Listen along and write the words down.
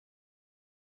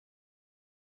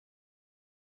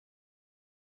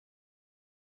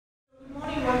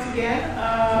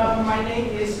my name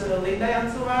is Linda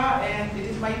Jansová, and it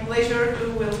is my pleasure to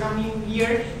welcome you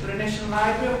here to the National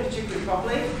Library of the Czech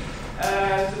Republic.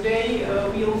 Today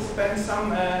we'll spend some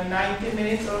 90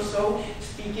 minutes or so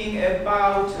speaking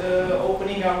about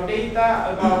opening our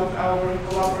data, about our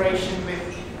collaboration with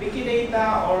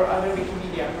Wikidata or other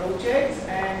Wikimedia projects,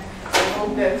 and I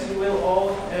hope that you will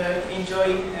all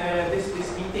enjoy this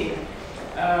meeting.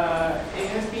 It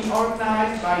has been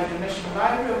organized by the National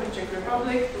Library of the Czech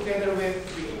Republic together with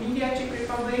Wikimedia Czech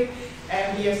Republic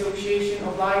and the Association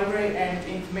of Library and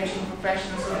Information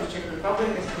Professionals of the Czech Republic,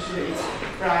 especially its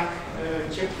Prague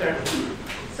chapter.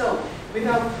 So,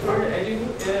 without further ado,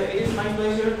 it is my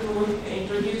pleasure to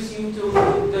introduce you to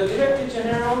the Director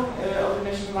General of the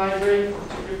National Library of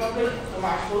the Czech Republic,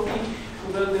 Tomáš Foltýn,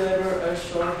 who will deliver a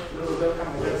short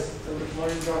welcome address. So the floor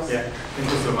is yours. Yeah,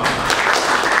 thank you so much.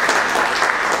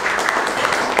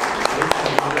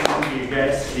 The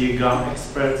guests, the GLAM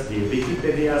experts, the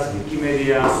Wikipedias,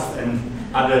 Wikimedias, and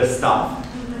other staff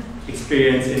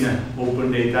experience in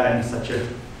open data and such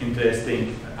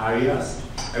interesting areas.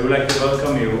 I would like to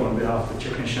welcome you on behalf of the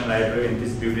Czech National Library in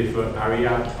this beautiful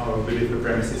area, our beautiful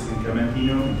premises in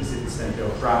Klementinu, in the city center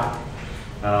of Prague.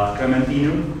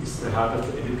 Klementinu is the heart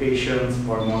of education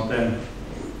for more than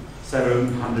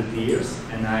 700 years,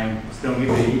 and I strongly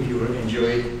believe you will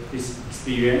enjoy this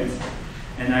experience.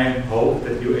 And I hope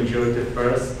that you enjoyed the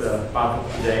first part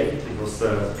of the day. It was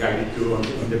a guided tour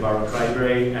in the Baroque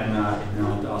Library and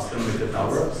in the astronomical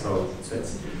tower, so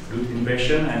that's a good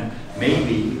impression. And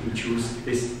maybe we choose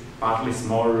this partly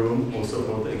small room also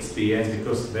for the experience,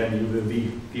 because then you will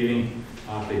be feeling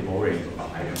partly boring.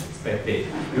 I don't expect it.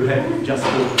 You have just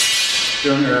to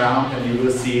turn around and you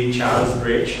will see Charles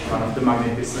Bridge, one of the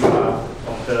magnificent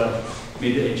of the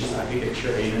Middle Ages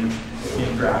architecture in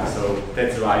Prague, so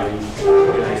that's why we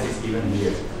organize this event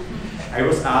here. I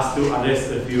was asked to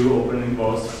address a few opening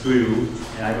words to you,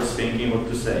 and I was thinking what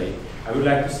to say. I would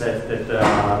like to say that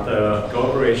the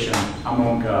cooperation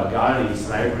among galleries,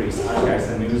 libraries, archives,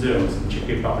 and museums in Czech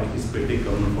Republic is pretty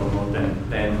common for more than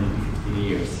 10 to 15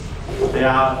 years. There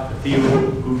are a few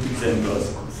good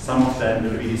examples. Some of them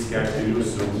will be described to you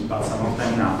soon, but some of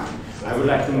them not. I would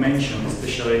like to mention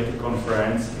especially the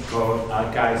conference called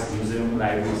Archives, Museum,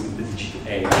 Libraries in the Digital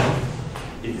Age.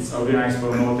 It is organized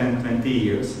for more than 20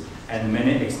 years, and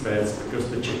many experts across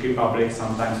the Czech Republic,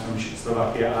 sometimes from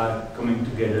Slovakia, are coming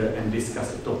together and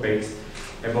discuss topics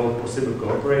about possible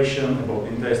cooperation, about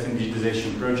interesting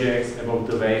digitization projects, about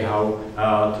the way how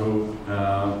to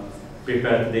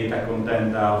prepare the data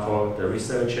content for the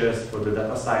researchers, for the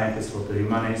data scientists, for the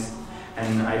humanists,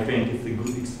 and I think it's a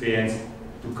good experience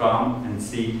to come and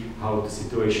see how the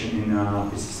situation in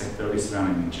this sector is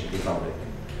running in Czech Republic.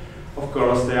 Of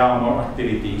course, there are more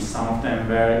activities. Some of them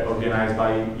were organized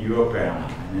by Europeana,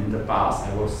 and in the past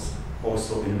I was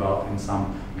also involved in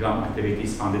some GLAM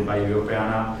activities funded by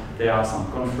Europeana. There are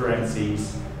some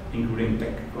conferences, including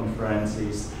tech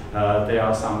conferences. There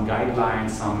are some guidelines,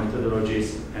 some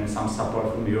methodologies, and some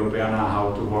support from Europeana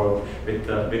how to work with,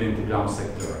 within the GLAM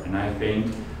sector. And I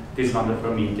think this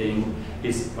wonderful meeting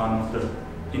is one of the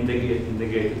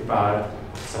integrated part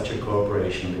of such a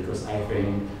cooperation, because I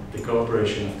think the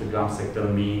cooperation of the GLAM sector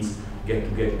means get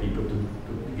people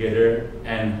together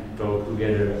and talk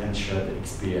together and share the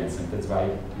experience, and that's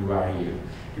why you are here.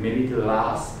 And maybe the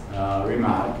last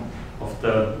remark of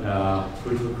the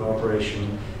fruitful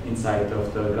cooperation inside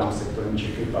of the GLAM sector in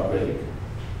Czech Republic, you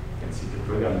can see the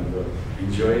program and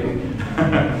enjoy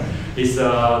it, is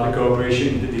the cooperation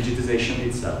in the digitization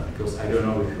itself, because I don't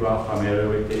know if you are familiar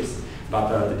with this, but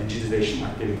the digitization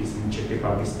activities in Czech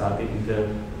Republic started in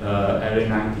the early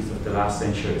 90s of the last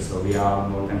century, so we are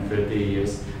more than 30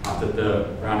 years after the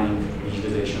running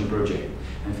digitization project.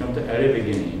 And from the early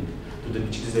beginning to the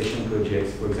digitization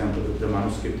projects, for example, the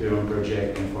Manuscriptorium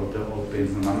project and for the old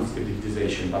prints and manuscript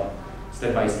digitization, but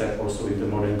step by step also in the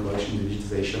modern collection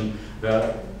digitization, there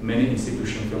are many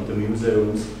institutions from the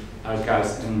museums,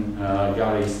 archives and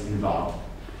galleries involved.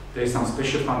 There is some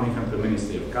special funding from the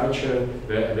Ministry of Culture,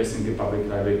 where every single public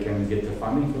library can get the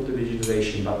funding for the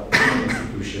digitization, but many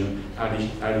institutions are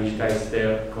digitized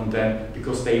their content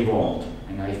because they want.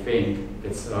 And I think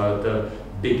it's the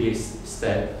biggest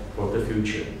step for the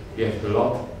future. We have a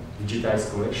lot of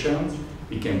digitized collections,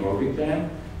 we can work with them,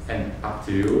 and up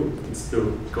to you, it's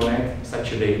to connect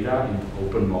such a data in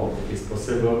open mode, if it's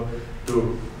possible,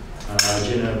 to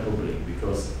general public,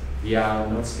 because we are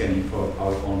not scanning for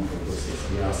our own purposes.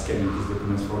 We are scanning these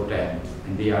documents for them,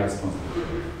 and they are responsible.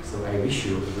 So I wish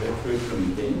you a very fruitful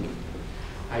meeting.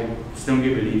 I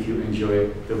strongly believe you enjoy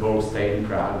the whole stay in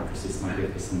Prague, because it's a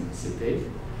magnificent city.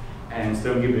 and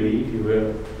strongly believe you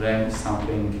will learn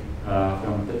something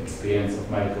from the experience of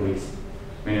my colleagues.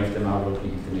 Many of them are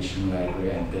working in the National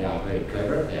Library and they are very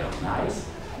clever, they are nice.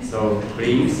 So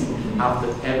please, after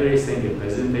every single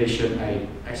presentation, I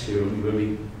assume you will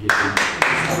be getting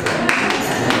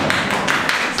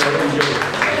so enjoy.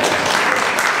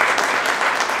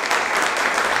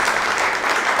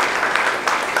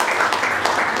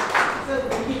 So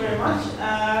thank you very much.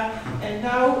 And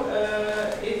now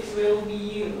it will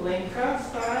be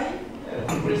Lenka's time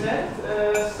to present.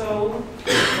 So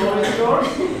the floor is yours.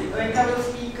 Lenka will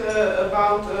speak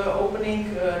about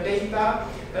opening data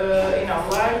in our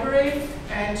library,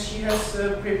 and she has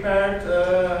prepared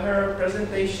her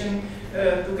presentation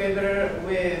together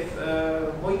with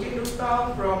Vojtěch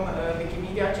Dostal from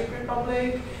Wikimedia Czech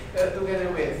Republic, together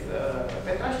with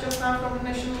Petra Šťastná from the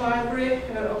National Library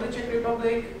of the Czech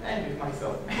Republic, and with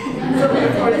myself. So the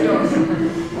floor is yours.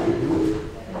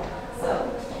 So,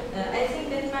 I think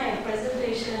that my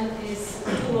presentation is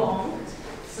too long,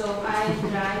 so I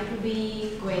try to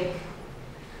be quick.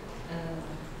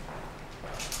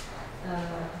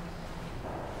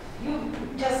 You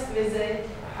just visit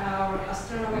our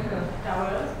astronomical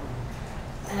tower,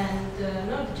 and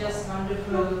not just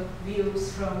wonderful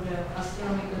views from the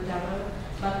astronomical tower,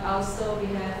 but also we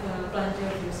have plenty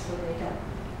of useful data.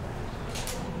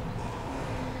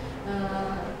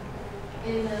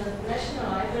 In the National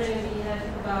Library we have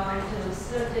about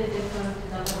 30 different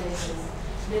databases,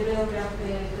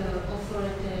 bibliographic,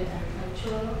 authoritative and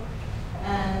factual,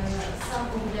 and some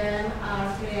of them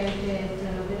are created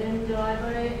within the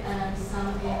library and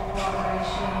some in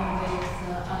cooperation with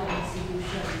other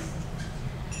institutions.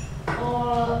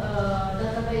 All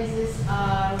databases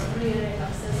are freely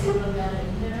accessible via the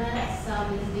internet. Some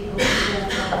is the option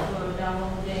of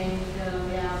downloading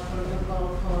via protocol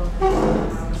for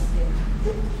hosting.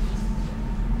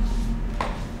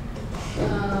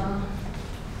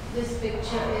 This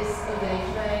picture is a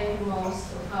gateway to most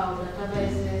of our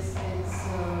databases. It's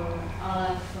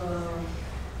Aleph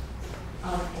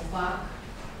OBSAH.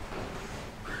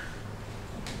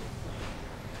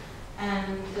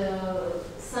 And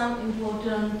some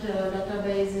important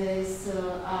databases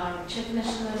are Czech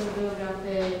National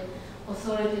Bibliography,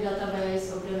 Authority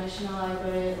Database of the National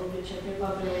Library of the Czech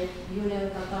Republic,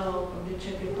 Union Catalog of the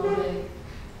Czech Republic,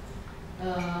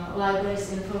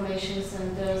 Libraries Information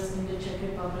Centers in the Czech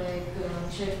Republic,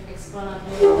 Czech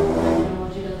Explanatory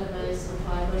Technology Database of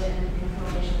Library and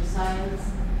Information Science,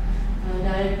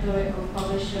 Directory of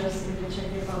Publishers in the Czech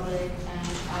Republic, and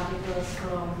articles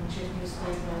from Czech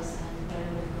newspapers and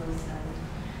periodicals and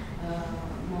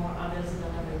more other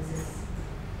databases.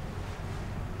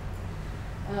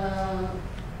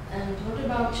 And what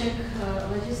about Czech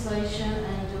legislation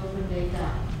and open data?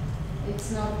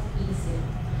 It's not easy.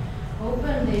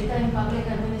 Open data in public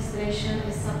administration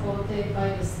is supported by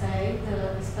the state,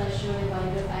 especially by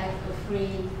the Act of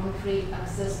free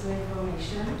access to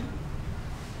information.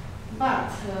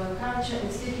 But culture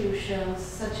institutions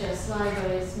such as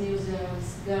libraries,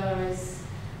 museums, galleries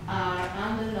are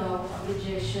under no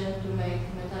obligation to make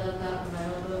metadata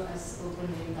available as open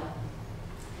data.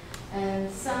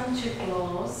 And some Czech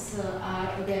laws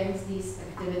are against these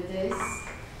activities,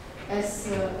 as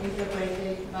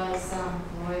interpreted by some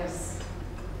lawyers.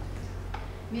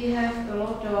 We have a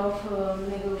lot of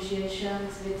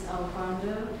negotiations with our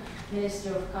founder,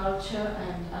 Minister of Culture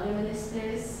and other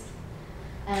ministries,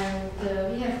 and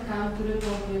we have come to the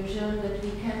conclusion that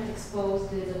we can expose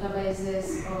the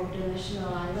databases of the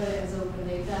National Library as open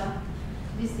data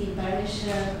with the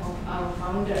permission of our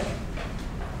founder.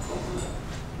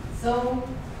 So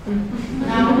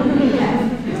now we have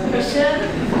permission.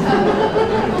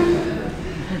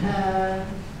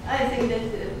 I think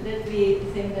that we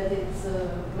think that it's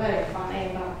very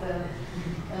funny, but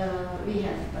we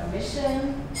have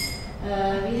permission.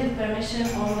 We have permission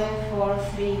only for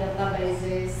 3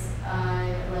 databases.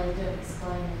 I later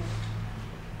explain it.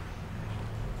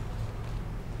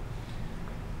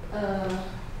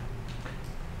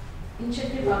 In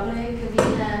Czech Republic, we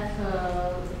have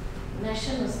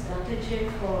national strategy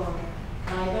for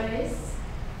libraries,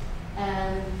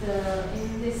 and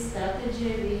in this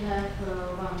strategy we have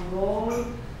one goal: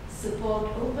 support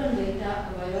open data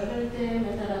availability,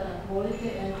 metadata quality,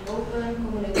 and open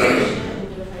communication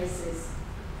interfaces.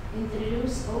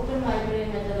 Introduce open library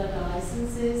metadata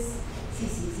licenses,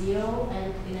 CC0,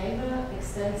 and enable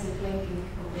extensive linking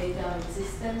of data with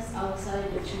systems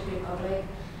outside the Czech Republic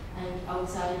and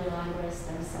outside the libraries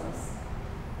themselves.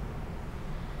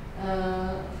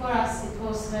 For us, it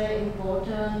was very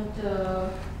important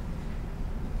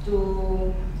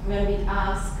when we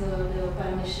asked the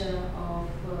permission of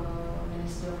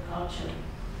Minister of Culture.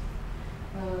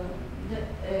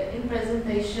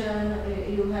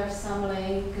 presentation you have some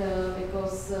link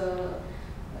because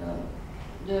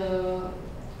the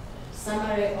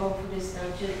summary of this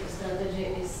strategy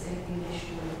is in English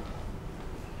too.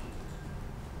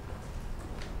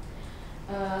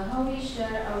 How we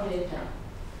share our data?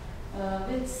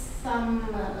 With some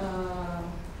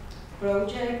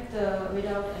project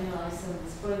without any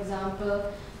license. For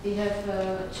example, we have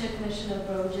a Czech national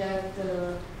project,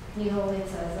 knihovny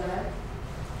CZ.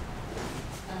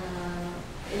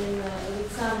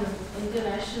 With some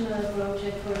international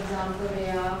project, for example,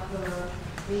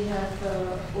 we have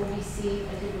OBC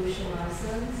attribution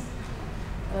license.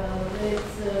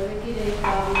 With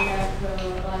Wikidata, we have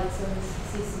license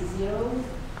CC0.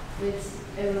 With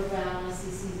Europeana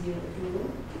CC02.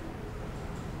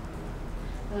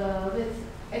 With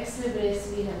Exlibris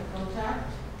we have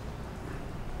contract,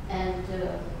 and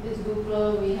with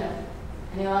Google we have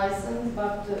any license,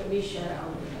 but we share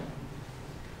our data.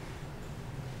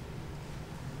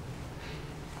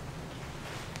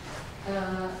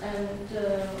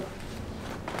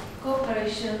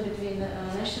 Cooperation between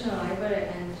National Library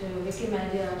and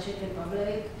Wikimedia Czech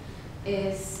Republic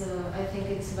is, I think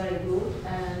it's very good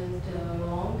and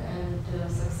long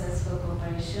and successful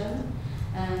cooperation.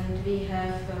 And we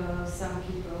have some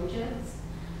key projects.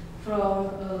 From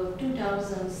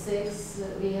 2006,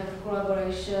 we have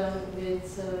collaboration with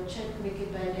Czech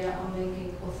Wikipedia on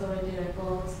linking authority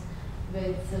records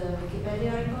with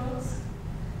Wikipedia records.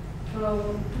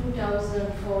 From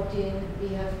 2014, we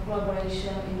have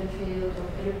collaboration in the field of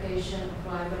education of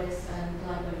libraries and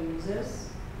library users.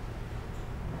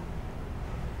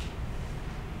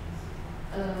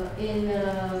 In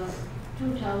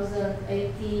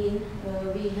 2018,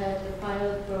 we had a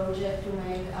pilot project to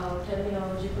make our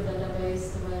terminological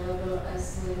database available as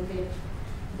linked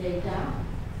data.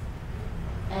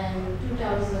 And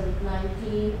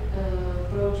 2019,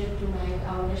 project to make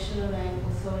our national name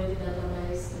authority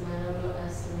database available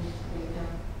as linked data.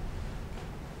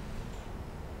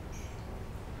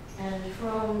 And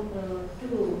from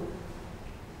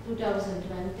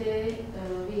 2020,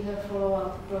 we have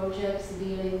follow-up projects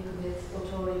dealing with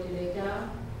authority data,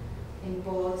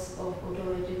 imports of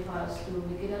authority files to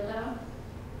Wikidata,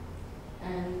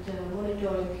 and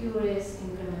monitoring queries,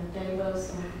 increment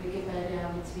tables on Wikipedia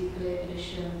with weekly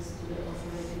additions to the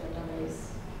authority database.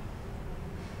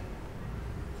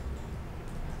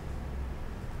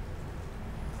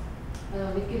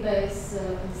 Wikibase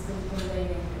instant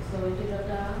containing authority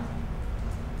data.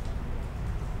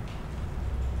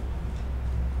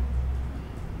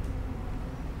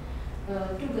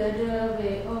 Together we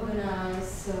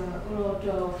organize a lot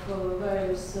of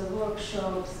various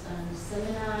workshops and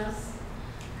seminars,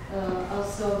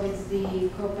 also with the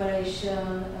cooperation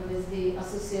with the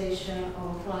Association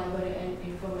of Library and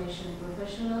Information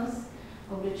Professionals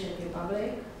of the Czech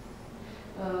Republic.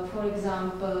 For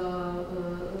example,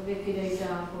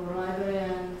 Wikidata for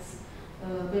librarians,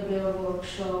 Biblio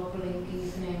workshop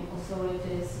linking name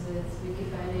authorities with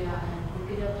Wikipedia and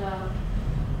Wikidata,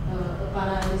 a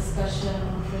panel discussion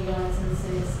on free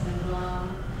licenses and GLAM,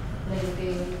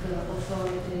 linking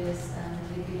authorities and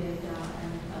Wikidata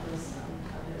and others.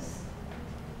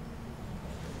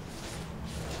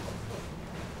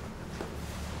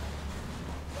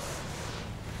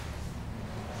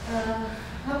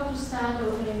 How to start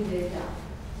opening data?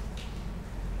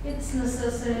 It's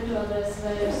necessary to address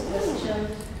various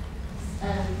questions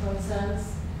and concerns.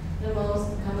 The most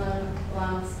common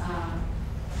ones are: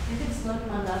 if it's not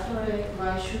mandatory,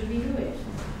 why should we do it?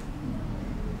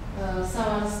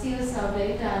 Someone steals our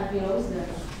data and we lose them.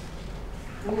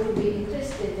 Who would be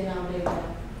interested in our data?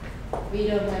 We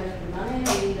don't have the money,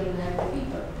 we don't have the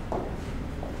people.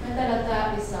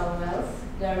 Metadata is our wealth,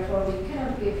 therefore we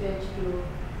cannot give it to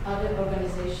other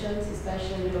organizations,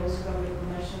 especially those from the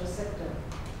commercial sector.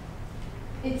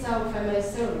 It's our family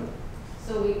silver,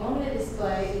 so we only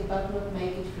display it but not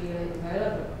make it freely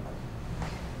available.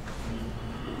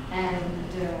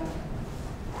 And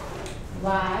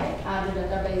why are the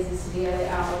databases really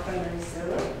our family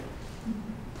silver?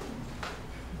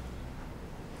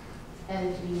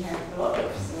 And we have a lot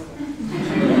of silver.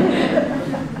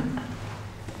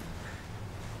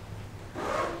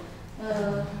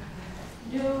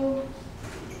 Due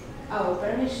our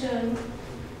permission,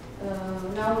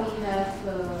 now we have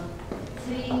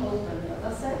 3 open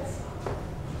datasets: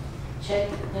 Czech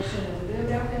National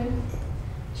Bibliography,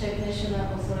 Czech National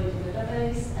Authority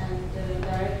Database, and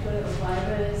Directory of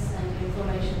Libraries and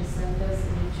Information Centers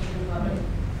in the Czech Republic.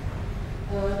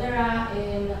 They are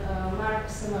in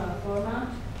XML format.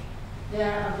 They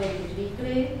are updated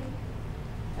weekly,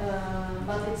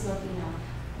 but it's not enough.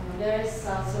 There is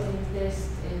also interest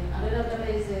in other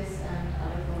databases and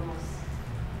other formats.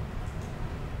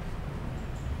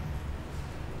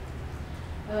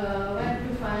 Where to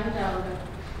find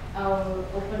our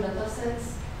open datasets?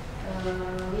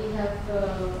 We have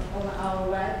on our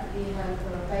web we have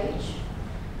a page,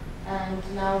 and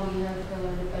now we have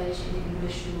the page in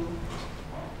English too.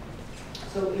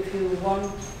 So if you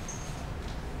want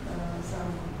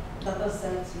some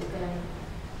datasets, you can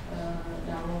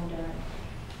download them.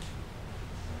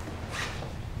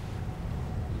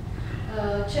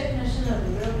 Czech National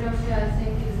Bibliography, I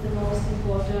think, is the most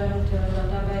important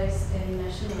database in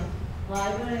National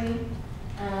Library,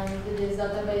 and this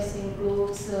database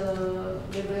includes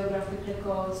bibliographic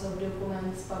records of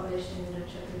documents published in the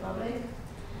Czech Republic.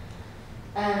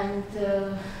 And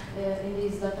in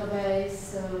this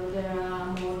database, there are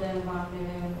more than 1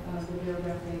 million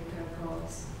bibliographic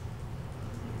records.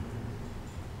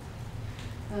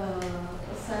 A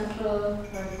sample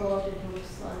record, it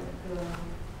looks like,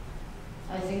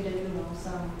 I think that you know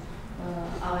some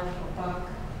Alec Opak.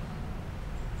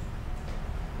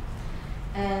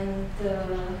 And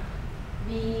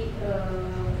we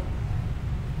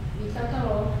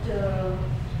cataloged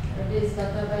this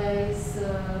database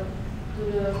to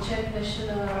the Czech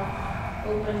National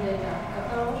Open Data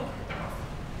Catalog.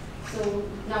 So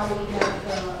now we have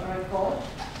a record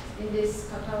in this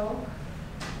catalog,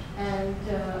 and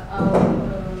our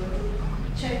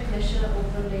Czech National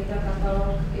Open Data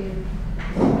Catalog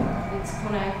it's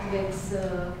connect with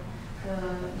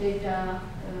data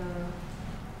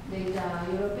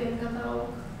European catalog.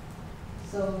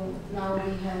 So now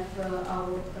we have our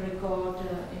record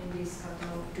in this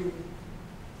catalog too.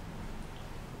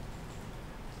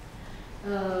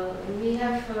 We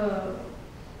have a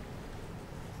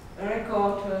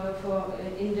record for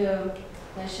in the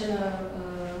national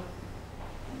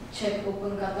Czech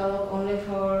Open Catalog only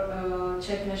for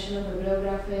Czech National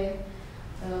Bibliography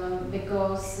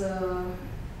because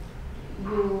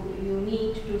you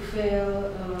need to fill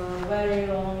a very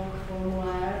long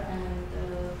formula, and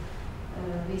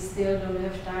we still don't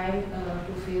have time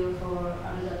to fill for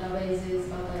other databases,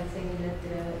 but I think that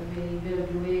we will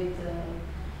do it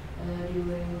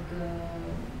during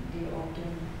the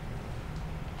autumn.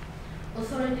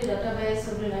 Authority database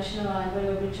of the National Library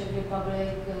of the Czech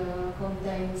Republic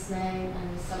contains name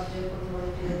and subject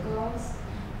authority records.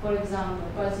 For example,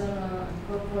 personal and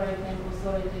corporate name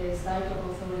authorities, title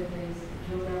authorities,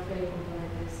 geographic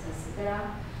authorities,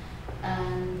 etc.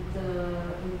 And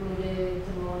included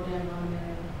more than 1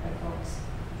 million records.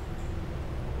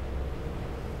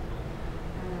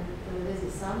 And this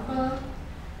is sample.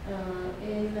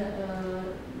 In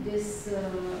this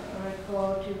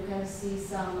record, you can see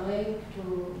some link to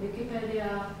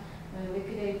Wikipedia,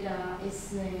 Wikidata,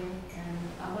 ISNI, and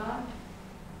Uvítací.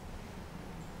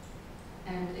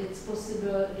 And it's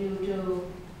possible due to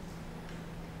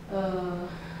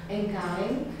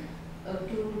encoding a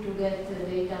tool to get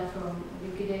data from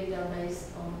Wikidata based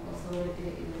on authority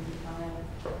identifier.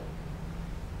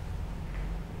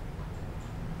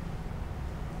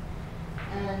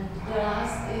 And the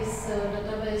last is a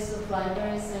database of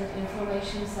libraries and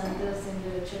information centers in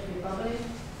the Czech Republic.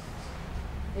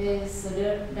 Is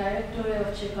the directory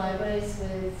of Czech libraries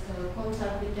with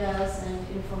contact details and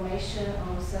information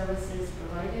on services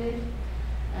provided,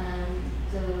 and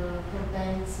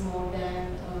contains more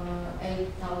than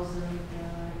 8,000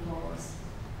 records.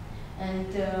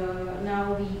 And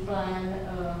now we plan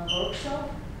a workshop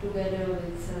together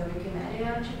with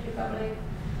Wikimedia Czech Republic,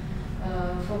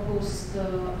 focused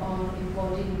on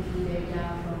importing key data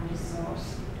from this source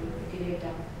to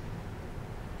Wikidata.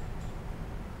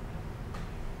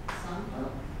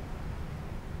 Sample.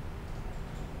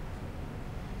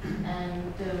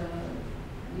 And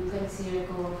you can see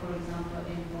record, for example,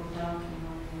 in Portal,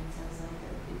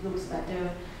 it looks better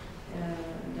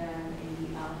than in the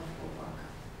Adolf Knoll.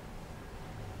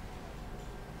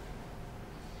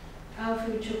 Our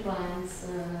future plans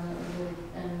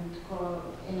and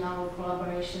in our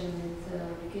collaboration with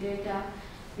Wikidata,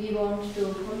 we want to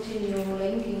continue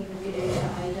linking Wikidata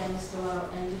items to our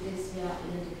entities via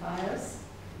identifiers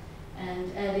and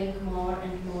adding more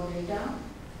and more data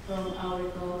from our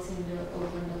records in the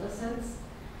open datasets,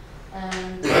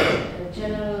 and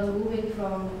moving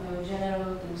from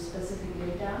general to specific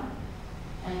data,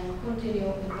 and continue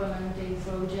implementing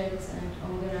projects and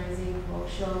organizing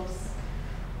workshops,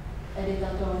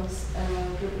 editathons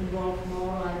to involve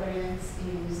more librarians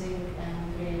in using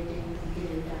and creating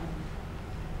Wikidata.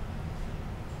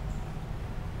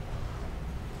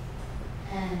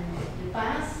 And the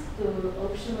path to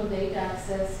optional data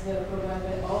access will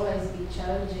probably always be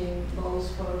challenging,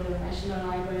 both for the National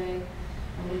Library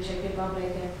in the Czech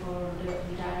Republic and for the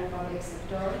entire public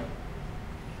sector.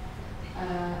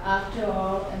 After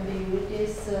all,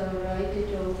 ambiguities related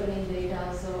to opening data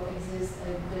also exist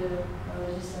at the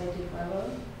legislative level.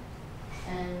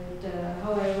 And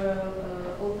however,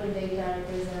 open data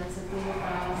represents a clear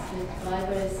path that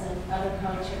libraries and other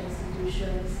culture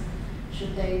institutions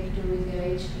should take to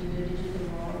engage in the digital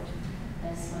world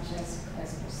as much as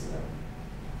possible.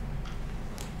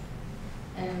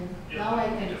 And now I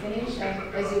can finish,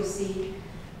 and as you see,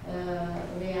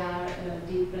 we are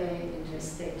deeply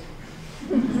interested.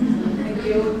 Thank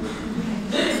you.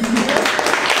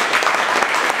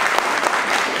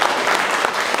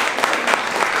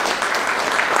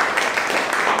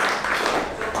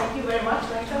 Thank you very much,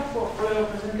 Linda, for your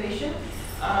presentation.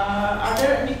 Are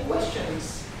there any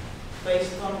questions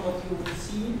based on what you've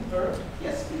seen, heard?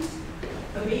 Yes, please.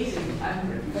 Amazing. I'm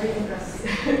very impressed.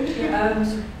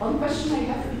 One question I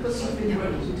have, because you've been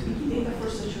working with Wikidata for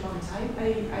such a long time,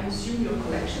 I assume your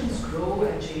collections grow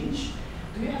and change.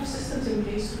 Do you have systems in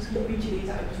place to keep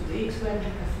Wikidata up to date, where you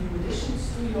have new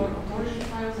additions to your authority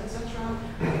files, etc.,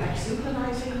 like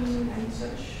synchronizing and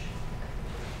such?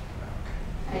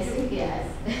 I think yes.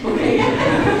 Okay.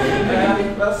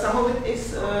 Well, some of it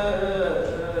is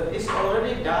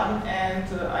already done, and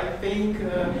I think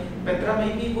Petra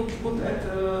maybe would put at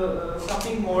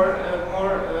something more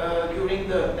during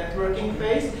the networking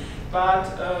phase. But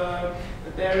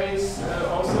there is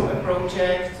also a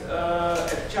project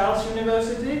at Charles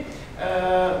University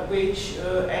which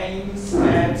aims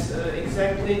at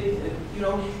exactly,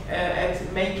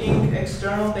 at making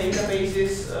external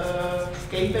databases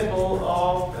capable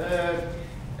of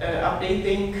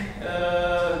updating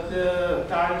the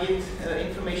target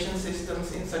information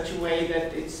systems in such a way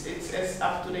that it's as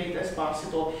up to date as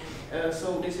possible.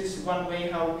 So this is one way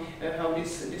how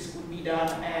this could be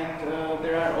done, and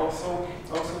there are also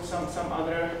some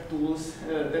other tools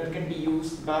that can be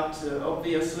used. But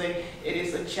obviously, it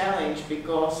is a challenge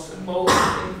because both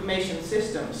information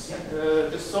systems,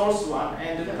 the source one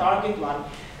and the target one,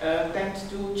 tend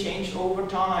to change over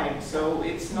time. So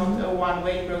it's not a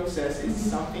one-way process. It's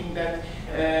something that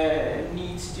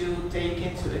needs to take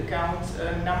into account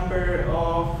a number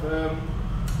of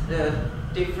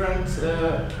different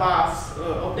paths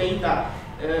of data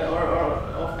or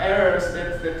of errors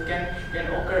that can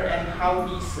occur, and how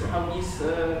these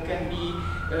can be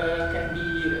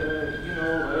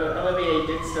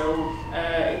alleviated. So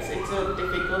it's a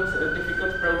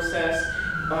difficult process,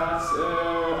 but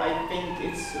I think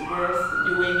it's worth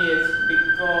doing it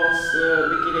because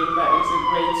Wikidata is a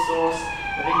great source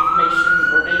of information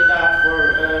or data for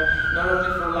not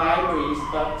only for libraries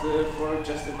but for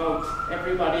just about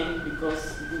everybody, because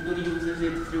Google uses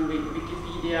it through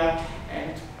Wikipedia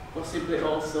and possibly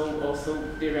also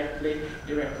directly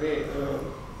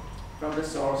from the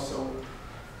source. So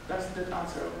does that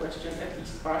answer your question, at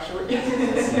least partially?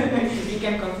 We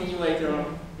can continue later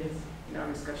on in our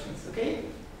discussions. Okay?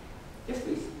 Yes,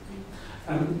 please.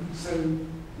 So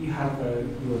you have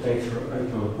your data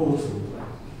over a portal.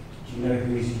 Do you know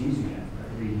who is using it,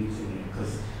 reusing it?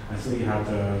 Because I saw you had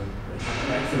the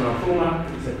XML format,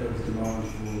 you said there was demand for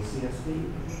CSV.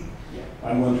 Yeah.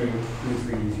 I'm wondering who's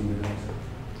reusing the data.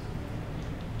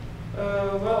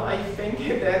 Well, I think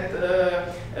that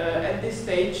at this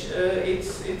stage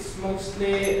it's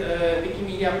mostly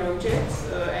Wikimedia projects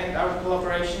and our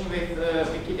collaboration with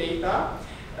Wikidata.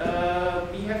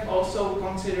 We have also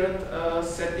considered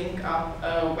setting up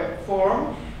a web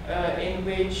form in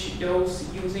which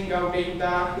those using our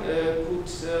data could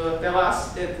tell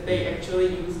us that they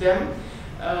actually use them.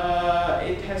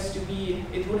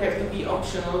 It would have to be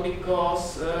optional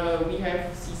because we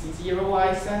have CC0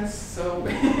 license. So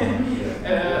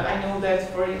I know that,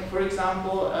 for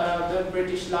example, the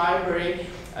British Library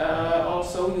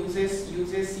also uses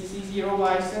CC0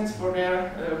 license for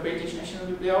their British National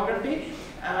Bibliography.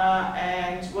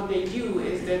 And what they do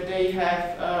is that they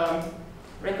have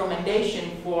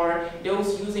recommendation for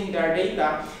those using their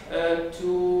data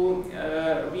to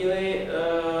really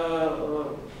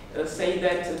say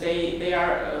that they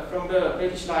are from the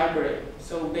British Library,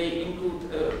 so they include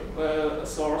a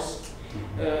source.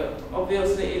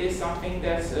 Obviously, it is something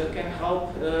that can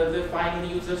help the final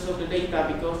users of the data,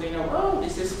 because they know, oh,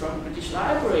 this is from British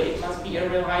Library, it must be a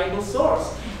reliable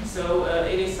source. So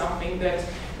it is something that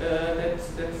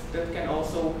can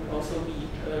also be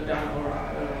done.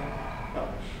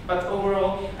 But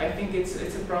overall, I think it's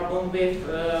a problem with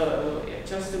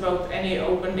just about any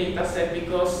open data set,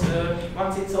 because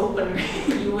once it's open,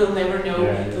 you will never know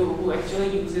who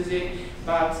actually uses it.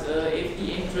 But if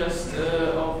the interest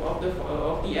of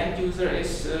the end user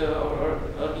is or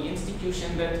the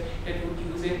institution that would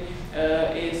use it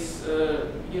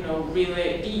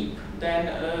really deep,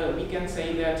 then we can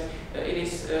say that it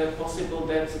is possible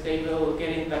that they will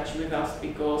get in touch with us,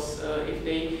 because if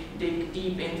they dig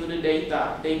deep into the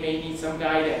data, they may need some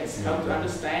guidance how to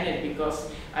understand it, because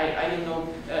I don't know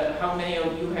how many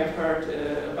of you have heard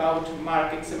about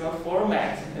Mark XML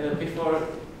format before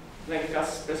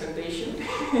Lenka's presentation.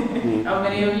 How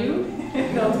many of you?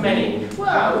 Not many.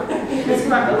 Wow, it's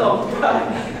quite a lot.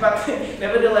 But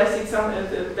nevertheless, it's some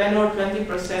 10 or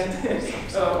 20%.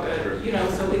 So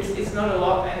so it's not a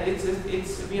lot, and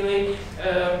it's really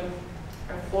a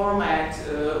format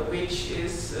which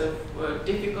is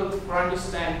difficult to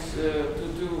understand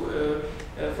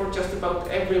for just about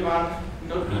everyone,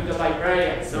 not being a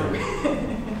librarian. So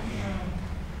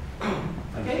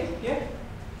okay, yeah.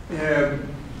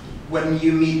 When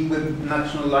you meet with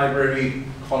National Library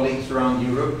colleagues around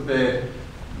Europe,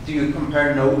 do you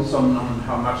compare notes on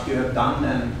how much you have done,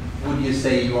 and would you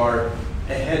say you are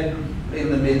ahead, in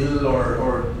the middle,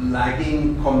 or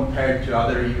lagging compared to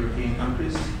other European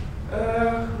countries?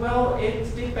 Well,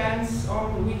 it depends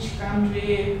on which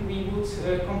country we would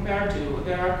compare to.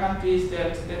 There are countries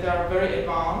that are very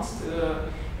advanced.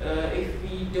 If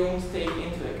we don't take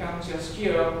into account just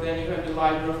Europe, then you have the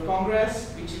Library of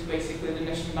Congress, which is basically the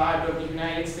National Library of the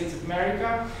United States of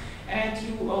America, and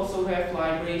you also have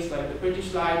libraries like the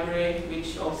British Library,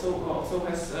 which also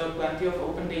has plenty of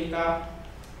open data.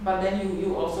 But then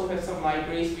you also have some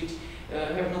libraries which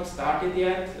have not started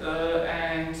yet,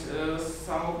 and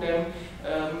some of them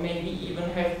maybe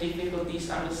even have difficulties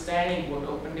understanding what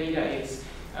open data is.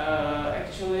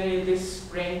 Actually, this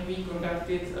spring we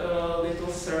conducted a little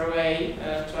survey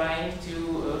trying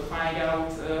to find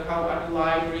out how other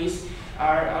libraries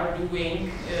are doing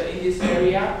in this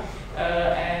area,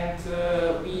 and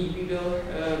we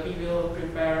will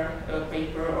prepare a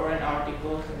paper or an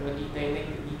article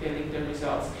detailing the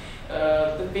results.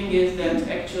 The thing is that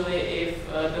actually, if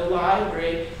the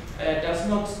library does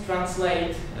not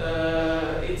translate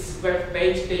its web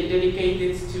page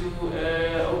dedicated to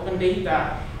open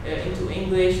data into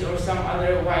English or some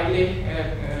other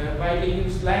widely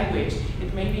used language,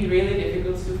 it may be really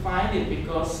difficult to find it,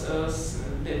 because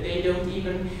they don't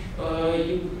even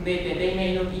they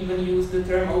may not even use the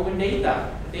term open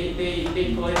data.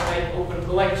 They call it like open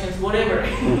collections, whatever.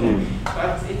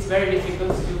 But it's very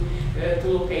difficult to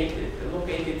locate it.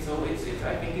 So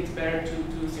I think it's better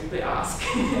to simply ask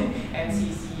and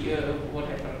see what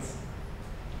happens.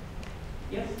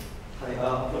 Yes? Hi,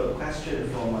 I've got a question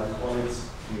from my colleagues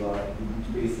who are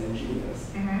Wiki-based engineers.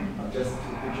 Just to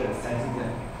picture a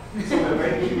sentiment. So we're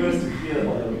very curious to hear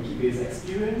about your Wiki-based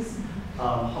experience.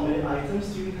 How many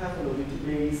items do you have on the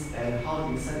Wiki-base, and how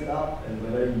do you set it up, and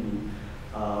whether you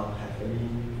have any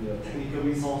technical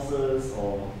resources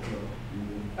or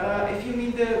if you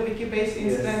mean the Wiki-based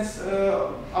instance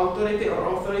authority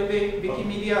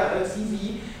Wikimedia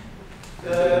CZ,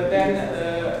 then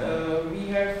we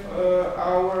have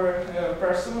our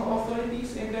personal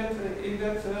authorities in that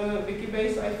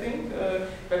Wikibase. I think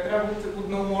Petra would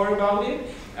know more about it,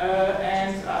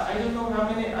 and I don't know how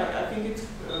many. I think it's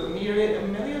nearly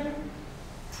 1 million.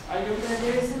 I don't know.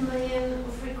 There is 1 million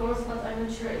of records, but I'm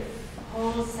not sure if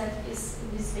whole set is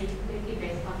in this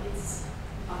Wikibase, but it's.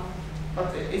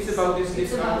 But it's about this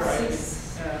number, I think.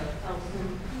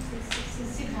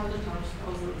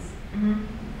 600,000.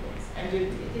 And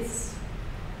it is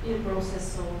in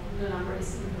process, so the number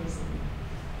is increasing.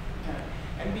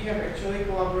 And we have actually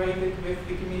collaborated with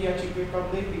Wikimedia Czech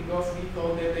Republic, because we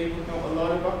thought that they would know a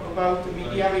lot about the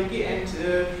MediaWiki and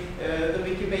the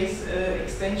Wikibase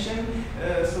extension,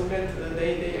 so that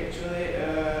they actually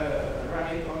run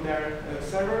it on their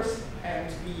servers,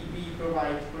 and we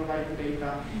provide the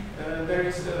data. There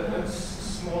is a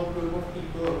small group of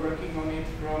people working on it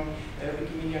from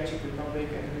Wikimedia Czech Republic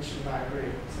and the National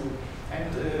Library. So,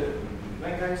 and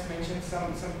like I mentioned,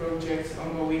 some projects,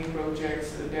 ongoing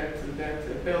projects that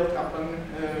build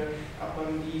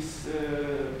upon these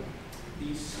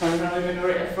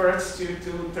preliminary efforts to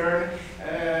turn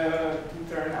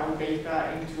our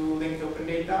data into linked open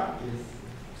data. Yes.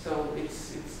 So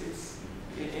it's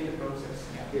in the process.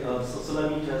 Yeah. Okay, so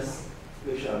let me just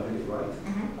make sure I'm getting it right.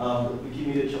 The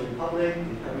Wikimedia Czech Republic, they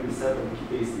have you set a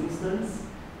Wikibase instance,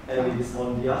 and it is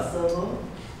on their server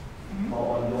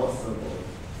or on your server.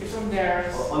 It's on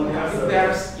theirs. On their server.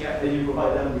 Theirs, yeah. And you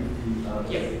provide them with the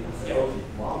yes. Yeah. Okay.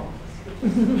 Wow.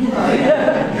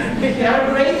 They are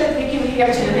great at Wikimedia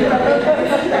Czech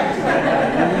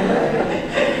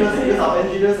because our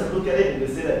engineers have looked at it and they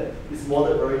say that it's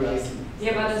modeled very nicely.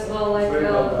 Yeah, but as well,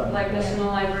 like National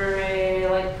Library,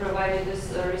 provided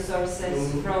this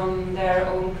resources from their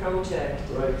own project,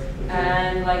 right? Okay.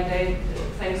 And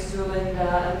thanks to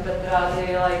Linda and Petra,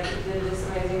 they like did this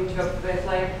amazing job with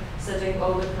like setting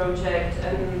all the project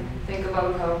and think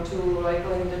about how to like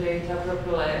link the data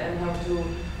properly and how to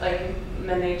like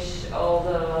manage all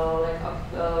the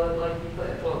like people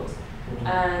uploads.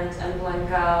 And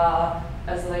Blanka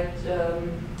as like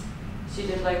she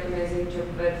did like amazing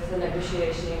job with the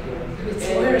negotiation. It's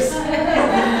worse.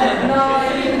 No, I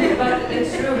mean, but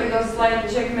it's true because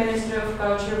like Czech Ministry of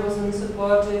Culture wasn't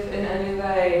supportive in any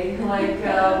way like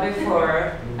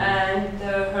before, and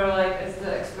her like as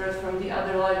the expert from the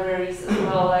other libraries as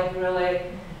well, like really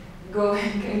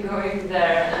going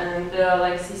there, and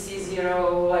like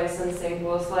CC0 licensing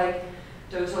was like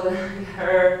totally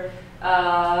her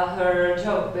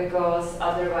job, because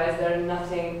otherwise there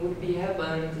nothing would be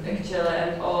happened actually,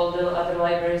 and all the other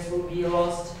libraries will be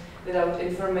lost without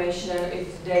information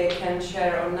if they can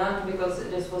share or not, because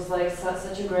this was like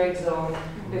such a great zone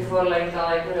before like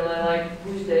really like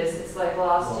push this. It's like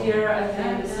last year I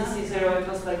think the CC0, it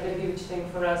was like a huge thing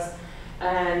for us,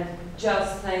 and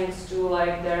just thanks to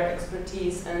like their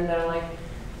expertise and their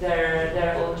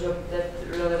old job that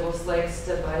really was like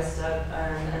step by step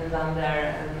and done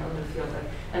there and on the field. Like,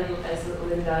 and as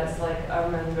Linda is like our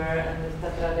member and with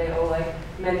Petra, they all like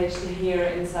managed to hear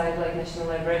inside like National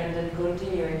Library and then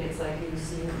continuing. It's like you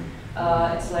see,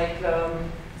 it's like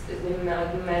it's been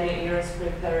like many years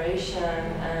preparation,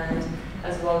 and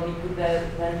as well we could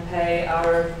then pay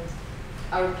our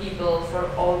people for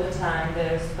all the time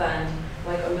they spent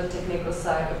like on the technical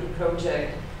side of the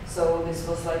project. So this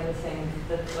was like the thing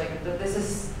that like this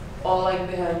is all like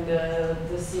behind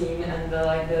the scene and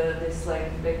this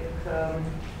like big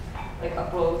like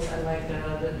uploads and like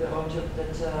the object that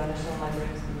National Library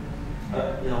is doing.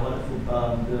 Yeah, wonderful.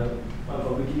 The one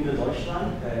from Wikimedia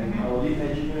Deutschland, and our lead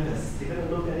engineer has taken a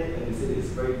look at it, and he said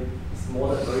it's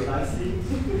modeled very nicely.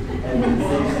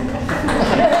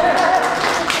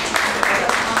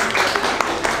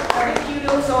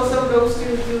 Kudos also goes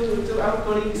to our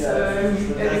colleagues at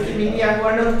Wikimedia who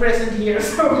are not present here,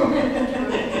 so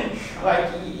like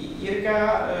Jirka,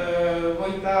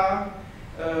 Vojta,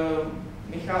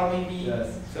 Michal maybe. Yes.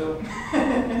 So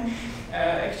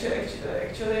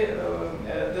actually,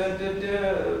 the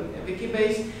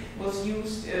Wikibase was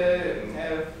used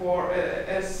for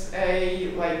as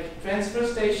a like transfer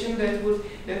station that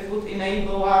would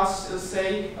enable us to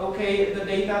say, okay, the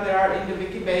data that are in the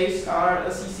Wikibase are a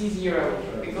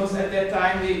CC0, because at that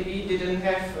time we didn't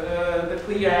have the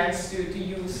clearance to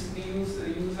use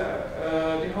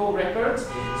the whole records.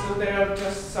 So there are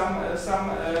just some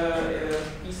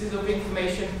pieces of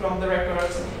information from the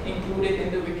records included in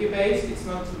the Wikibase. It's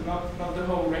not the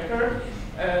whole record.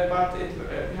 But it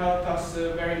helped us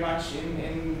very much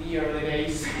in the early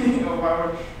days of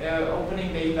our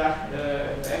opening data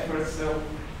efforts. So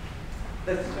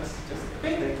that's just a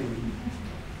quick.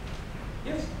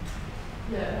 Yes.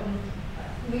 Yeah.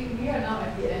 We are now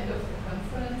at the end of the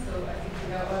conference, so I think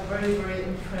we are very, very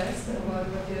impressed about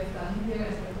what you have done here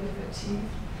and what you have achieved.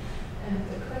 And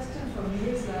the question for me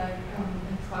is like,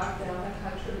 in Prague there are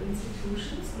cultural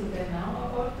institutions. Do they know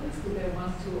about this? Do they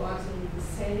want to also do the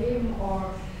same?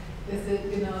 Or is it,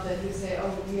 that you say,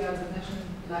 oh, we are the National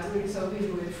Library, so we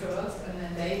do it first, and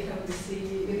then later we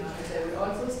see, if they will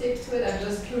also stick to it? I'm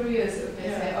just curious if they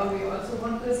say, oh, we also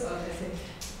want this, or they say,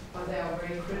 or they are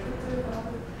very critical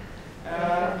about it.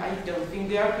 I don't think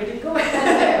they are critical,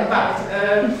 but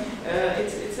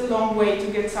it's a long way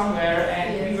to get somewhere,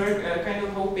 and yes. We were kind of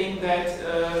hoping that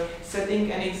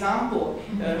setting an example,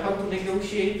 how to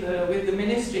negotiate with the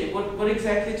ministry, what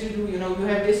exactly to do. You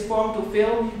have this form to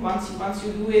fill. Once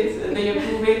you do it, they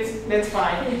approve it. That's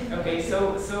fine. Okay,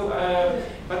 so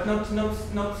but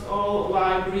not all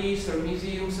libraries or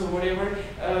museums or whatever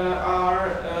are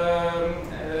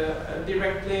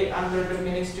directly under the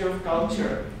Ministry of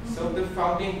Culture. So the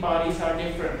founding bodies are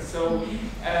different. So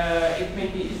it may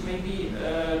be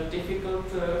difficult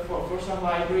for some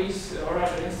libraries or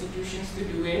other institutions to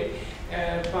do it.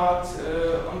 But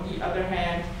on the other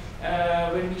hand,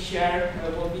 when we share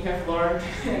what we have learned,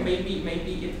 maybe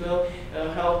it will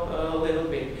help a little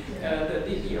bit.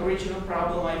 The original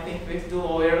problem, I think, with the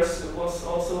lawyers was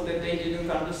also that they didn't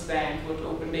understand what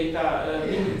open data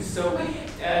means. So,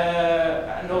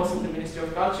 and also the Ministry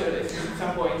of Culture at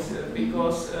some points,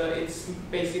 because it's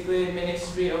basically the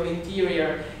Ministry of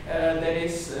Interior that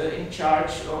is in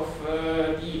charge of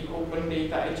the open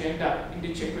data agenda in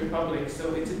the Czech Republic.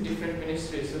 So it's a different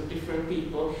ministry, so different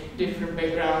people, different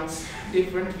backgrounds,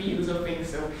 different views of things.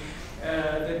 So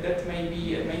that may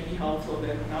be helpful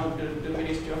that now the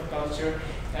Ministry of Culture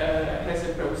has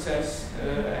a process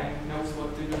and knows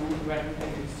what to do when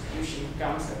an institution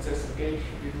comes and says, okay,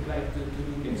 we would like to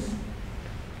do this.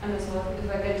 And as well, if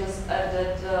I can just add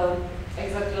that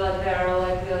exactly like there are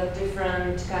like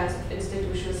different kinds of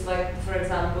institutions, like for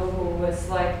example, who is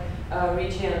like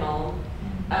regional,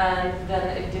 and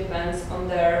then it depends on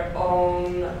their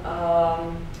own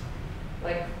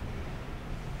like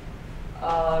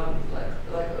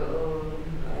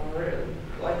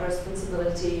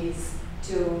responsibilities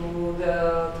to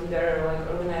their like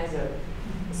organizer.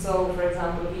 So, for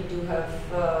example, we do have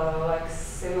like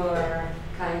similar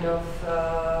kind of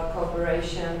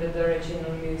cooperation with the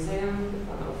regional museum,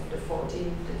 one of the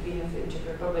 14 that we have in Czech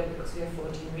Republic, because we have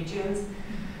 14 regions.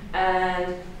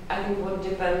 And I think what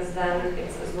depends then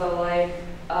is as well like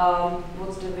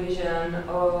what's the vision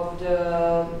of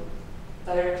the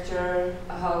director,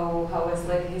 how is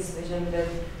like his vision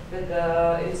with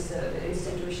the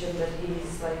institution that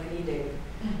he's like leading.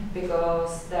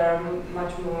 Because they're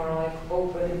much more like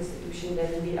open institution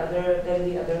than the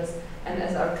others, and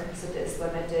as our capacity is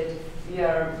limited, we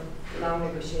are now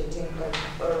negotiating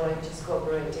or just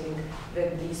cooperating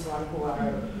with these one who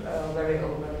are very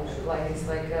open. Like it's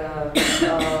like a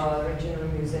regional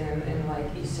museum in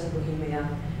like Eastern Bohemia,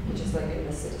 which is like in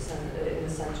the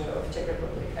center of Czech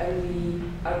Republic, and we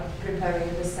are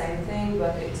preparing the same thing,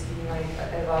 but it's been like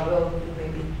Eva will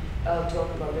maybe talk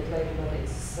about it later, but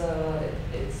it's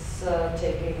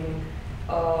taking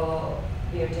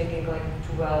we are taking like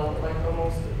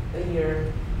almost a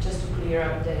year just to clear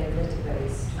up the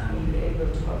database to be able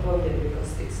to upload it,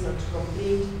 because it's not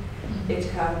complete. It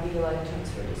can't be like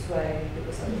transferred this way,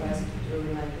 because otherwise it will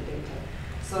ruin the data.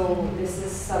 So this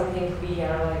is something we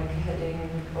are like heading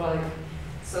like.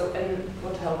 So, and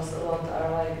what helps a lot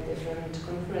are like different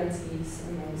conferences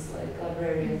amongst like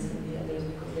librarians and the others,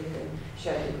 because they can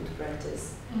share the good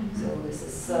practice. So this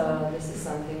is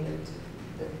something that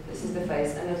this is the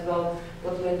phase. And as well,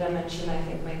 what Linda mentioned, I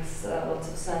think makes lots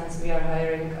of sense. We are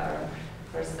hiring our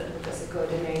first advocacy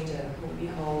coordinator, who we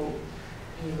hope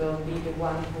he will be the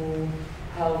one who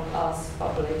help us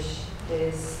publish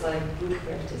this like good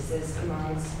practices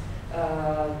amongst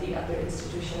the other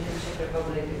institutions in Czech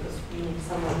Republic, because we need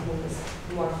someone who is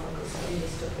more focused on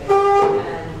this topic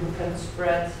and who can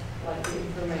spread like the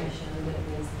information, that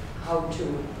means how to.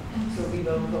 So we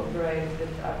will cooperate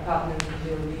with our partners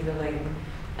who will be willing,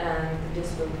 and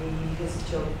this will be his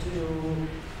job to do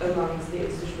amongst the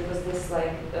institutions, because this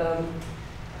like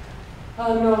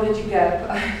knowledge gap,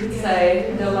 I would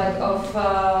say, the lack of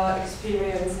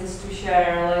experiences to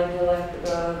share, like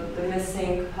the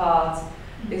missing part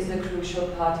is the crucial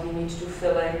part we need to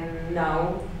fill in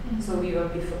now. So we will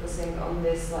be focusing on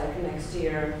this like next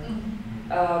year,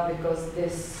 because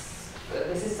this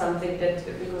is something that,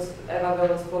 because Eva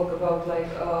Vele spoke about like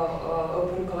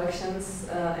open collections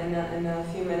in a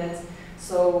few minutes.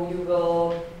 So you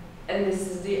will, and this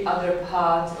is the other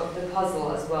part of the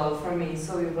puzzle as well for me.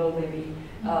 So you will maybe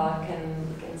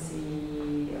can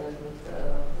see a little bit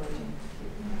later.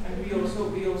 And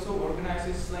we also organize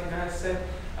this, like I said.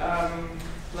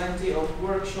 Plenty of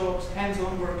workshops,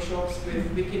 hands-on workshops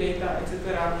with Wikidata,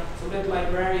 etc., so that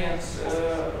librarians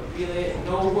really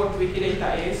know what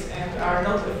Wikidata is and are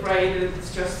not afraid that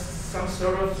it's just some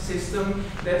sort of system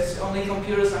that only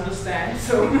computers understand.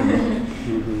 So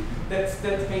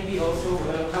that may be also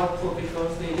helpful,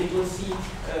 because they will see,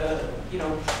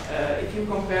 if you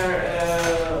compare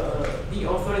the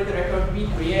authority record we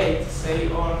create,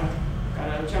 say on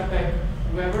Karel Čapek,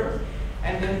 whoever,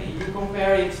 and then you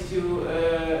compare it to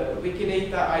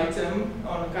Wikidata item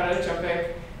on Karel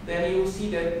Čapek, then you see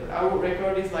that our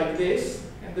record is like this,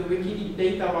 and the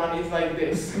Wikidata one is like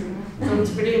this. So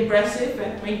it's pretty impressive,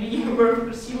 and maybe worth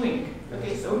pursuing.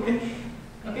 Okay, so,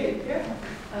 okay, yeah.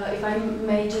 If I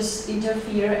may just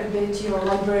interfere a bit your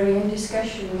librarian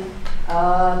discussion,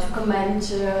 to comment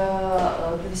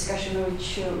the discussion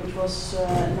which was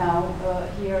now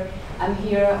here. I'm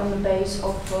here on the base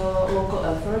of local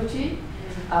authority.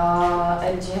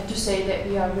 And you have to say that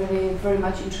we are really very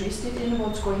much interested in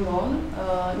what's going on,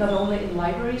 not only in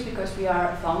libraries, because we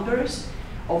are founders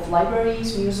of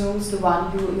libraries, museums, the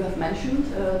one you have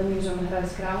mentioned, the Museum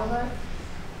Hradec Králové,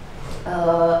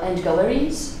 and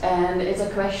galleries. And it's a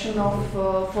question of,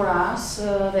 for us,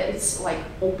 that it's like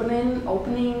opening,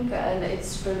 and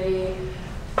it's really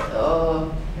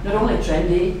not only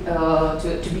trendy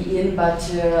to be in, but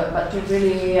to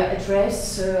really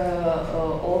address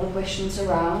all the questions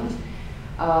around.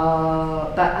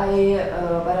 But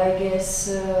I guess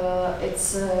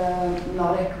it's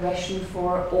not a question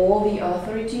for all the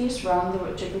authorities around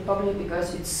the Czech Republic,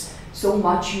 because it's so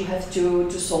much you have to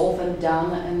solve and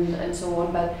done and so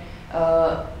on. But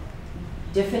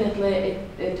definitely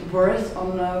it worth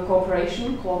on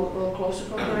cooperation, closer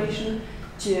cooperation,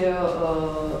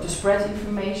 to spread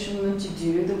information, to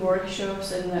do the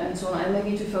workshops and so on, and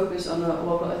maybe to focus on the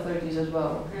local authorities as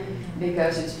well,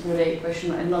 because it's really a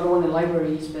question, and not only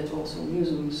libraries but also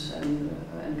museums and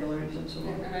galleries and so on.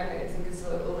 And I think it's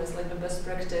always like the best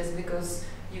practice, because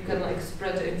you can like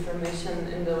spread the information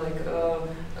in the like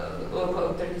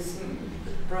local authorities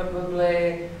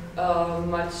probably in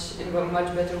a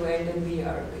much better way than we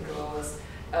are, because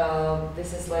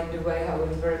this is like the way how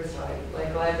it works, right?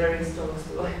 Like libraries talk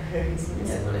to libraries,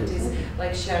 municipalities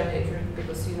like share data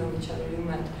because you know each other, you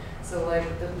met. So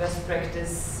like the best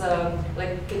practice,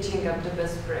 like catching up the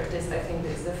best practice, I think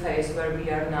is the phase where we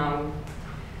are now.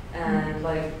 And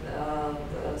like,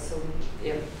 so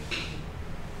yeah.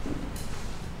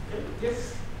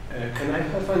 Yes? Can I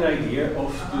have an idea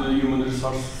of the human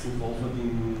resources involved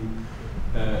in,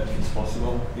 if it's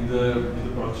possible, in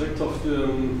the project of the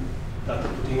data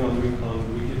putting on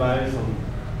Wikibase,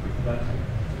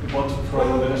 both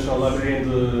from the National Library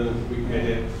and the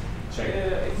Wikimedia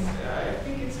ČR? I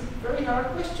think it's a very hard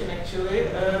question actually,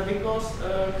 because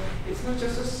it's not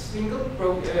just a single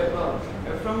project.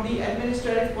 From the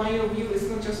administrative point of view, it's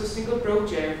not just a single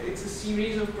project. It's a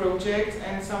series of projects,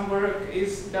 and some work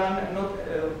is done not,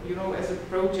 you know, as a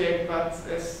project, but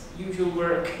as usual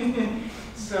work.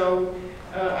 So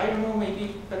I don't know.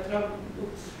 Maybe Petra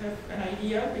would have an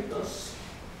idea, because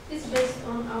it's based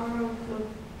on our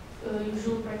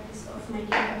usual practice of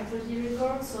making authority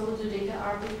records, so the data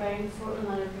are preparing for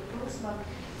another purpose, but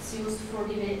it's used for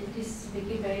this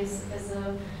Wikibase as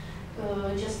a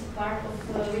just a part of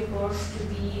the reports to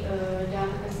be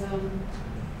done as a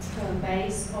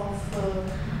base of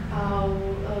our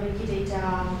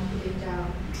Wikidata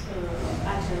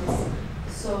items.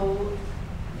 So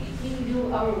we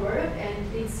do our work,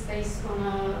 and it's based on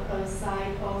a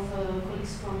side of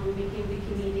colleagues from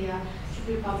Wikimedia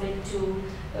Republic to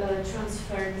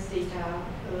transfer this data,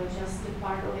 just a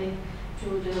part of it,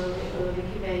 to the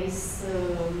Wikibase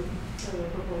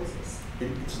proposals.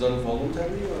 It's done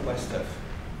voluntarily or by staff?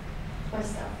 By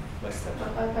staff. By staff.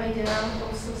 But there are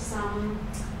also some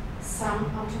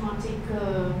automatic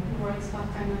works, but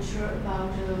I'm not sure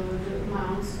about the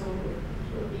amount, so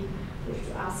it will be good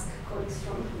to ask colleagues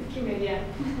from Wikimedia.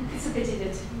 It's a pity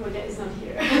that Voda is not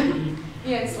here.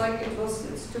 Yeah, it's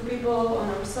two people on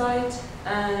our site,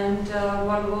 and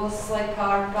one was like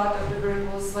part of the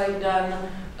work was like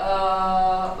done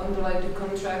on the like the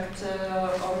contract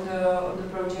on the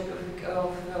project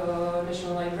of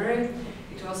National Library.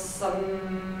 It was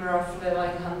some roughly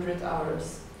like 100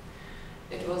 hours.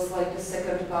 It was like the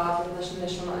second part of the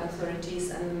national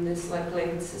authorities and this like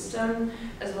linked system,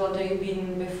 as well. They've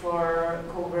been before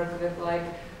co-work with like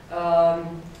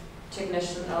Czech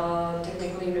National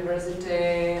Technical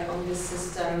University on this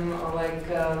system, or like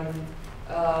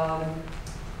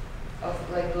of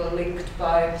like the linked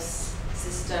pipes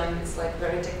system. It's like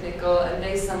very technical, and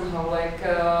they somehow like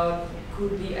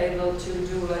could be able to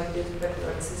do like this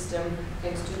backward system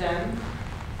thanks to them.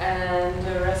 And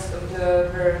the rest of the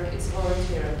work is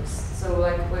volunteers. So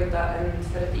like Vojta and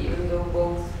Ferdy, even though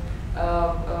both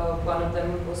one of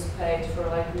them was paid for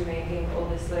like making all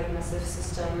this like massive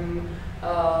system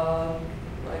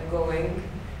like going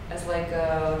as like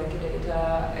a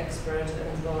Wikidata expert and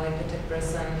as well like a tech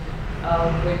person.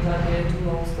 Vojta did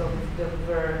most of the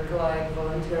work like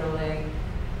voluntarily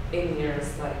in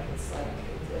years. Like it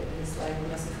is like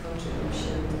massive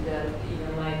contribution to that.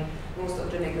 Even like most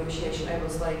of the negotiation, I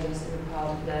was like just in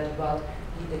part of that, but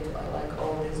he did like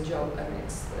all this job, and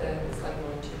it's like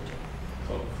volunteer job.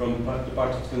 So from the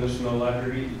part of the National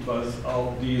Library, it was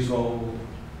all the usual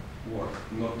work,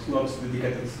 not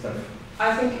dedicated staff.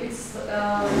 I think it's,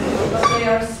 but they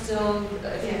are still,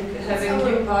 I think, having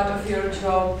been part of your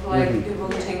job, like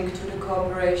devoting to the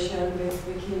cooperation with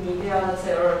Wikimedia, let's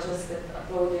say, or just with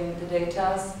uploading the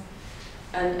data.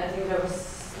 And I think there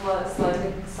was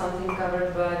slightly something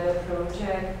covered by the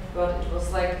project, but it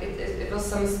was like it was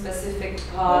some specific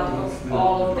part of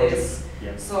all of this.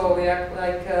 Yeah. So we are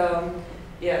like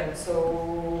yeah.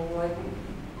 So like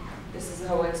this is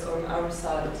how it's on our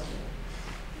side.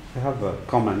 I have a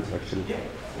comment actually.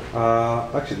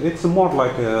 Actually, it's more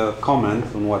like a comment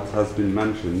on what has been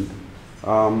mentioned.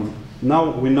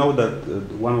 Now we know that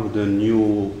one of the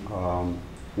new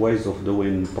ways of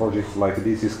doing projects like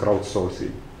this is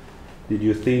crowdsourcing. Did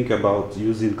you think about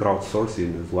using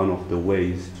crowdsourcing as one of the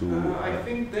ways to? I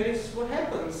think that is what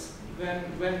happens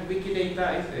when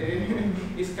Wikidata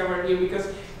is covered here,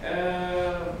 because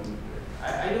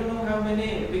I don't know how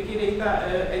many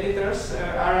Wikidata editors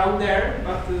are out there,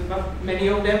 but many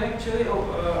of them actually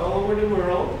all over the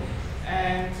world.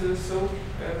 And so,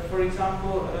 for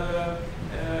example,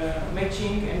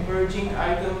 matching and merging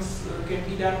items can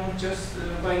be done not just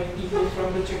by people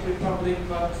from the Czech Republic,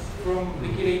 but from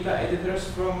Wikidata editors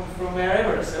from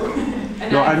wherever. So.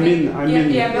 No, I mean.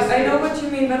 Yeah, but I know what you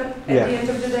mean. But at the end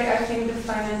of the day, I think the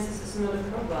finances is not a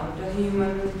problem. The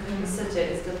human capacity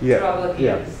is the problem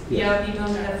here. Yeah, we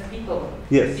don't have people.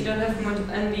 Yes. We don't have much,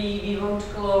 and we won't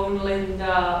clone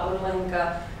Linda or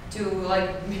Lenka to like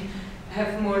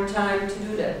have more time to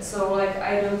do that. So like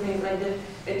I don't think like that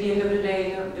at the end of the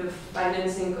day the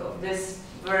financing of this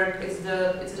work is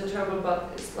the trouble, but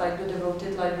it's like the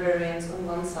devoted librarians on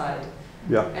one side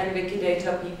and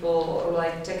Wikidata people or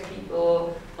like tech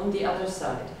people on the other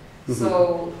side.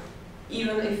 So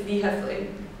even if we have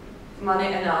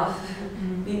money enough,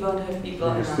 we won't have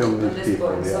people enough at this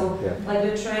point. So like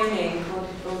the training,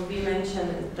 what we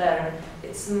mentioned there,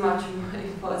 it's much more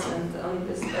important on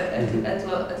this,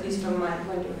 at least from my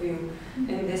point of view,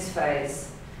 in this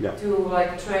phase, to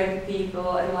like train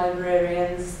people and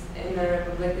librarians in the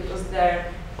Republic, because there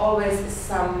always is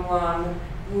someone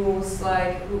who's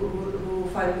like who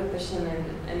finds a passion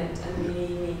in it, and we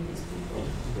need these people.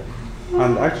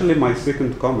 And actually, my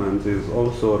second comment is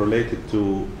also related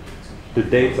to the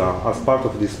data as part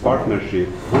of this partnership.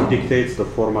 Who dictates the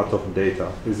format of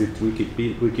data? Is it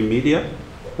Wikimedia,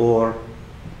 or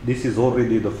this is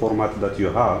already the format that you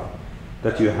have,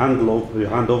 that you hand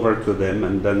over to them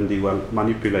and then they will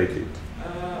manipulate it?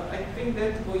 I think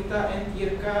that Vojta and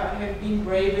Jirka have been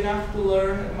brave enough to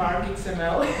learn Mark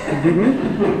XML.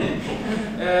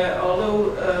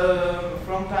 Although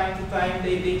from time to time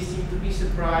they seem to be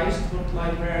surprised what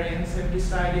librarians have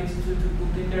decided to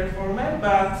put in their format,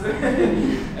 but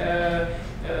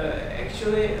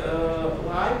actually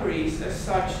libraries as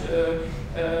such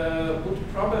would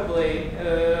probably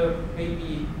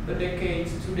maybe a decade,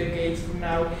 2 decades from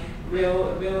now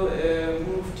will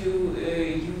move to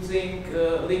using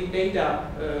linked data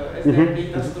as their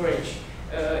data storage.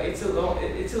 It's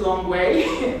a long way,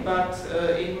 but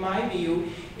in my view,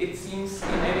 it seems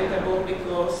inevitable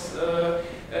because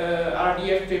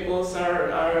RDF tables are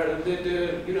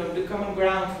the common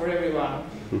ground for everyone.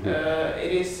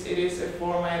 It is a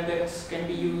format that can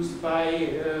be used by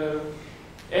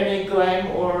any GLAM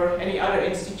or any other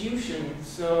institution.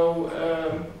 So,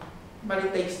 but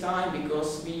it takes time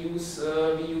because we use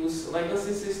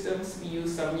legacy systems, we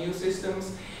use some new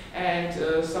systems, and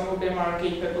some of them are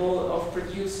capable of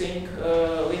producing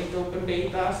linked open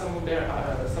data. Some of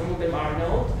them are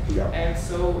not, and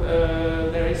so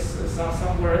there is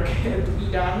some work to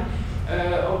be done.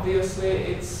 Obviously,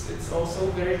 it's also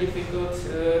very difficult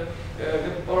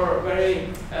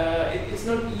it's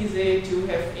not easy to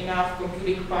have enough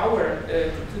computing power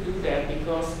to do that,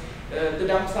 because the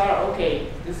dumps are okay.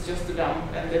 It's just a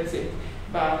dump and that's it.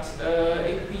 But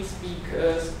if we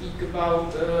speak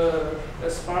about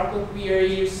Sparkle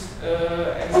queries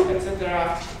and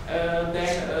etc.,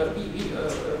 then we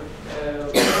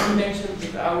mentioned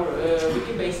that our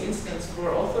Wikibase instance for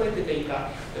authority data.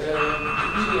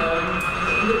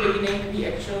 In the beginning, we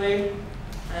actually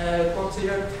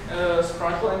considered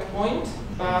Sparkle endpoint,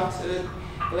 but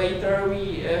later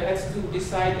we had to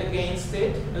decide against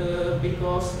it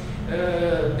because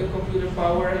the computer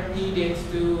power needed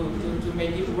to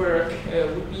make it work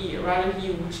would be rather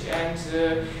huge, and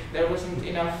there wasn't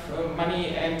enough money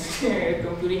and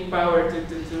computing power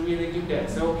to really do that.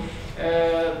 So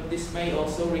this may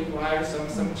also require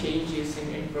some changes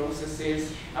in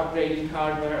processes, upgrading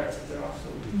hardware, etc.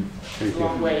 So it's a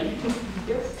long way.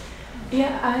 Yes.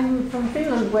 Yeah, I'm from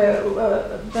Finland, where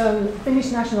the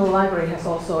Finnish National Library has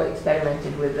also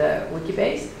experimented with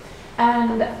Wikibase.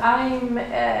 And I'm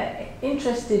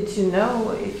interested to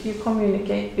know if you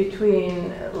communicate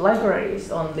between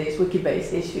libraries on these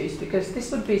Wikibase issues, because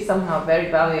this would be somehow very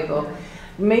valuable.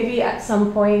 Maybe at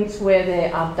some points where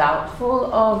they are doubtful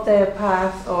of their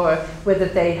path, or whether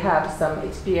they have some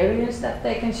experience that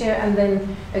they can share, and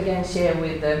then again share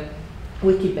with the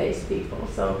Wikibase people.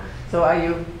 So are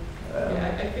you?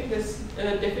 Yeah, I think that's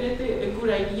definitely a good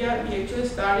idea. We actually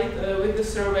started with the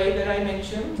survey that I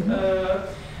mentioned,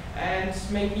 and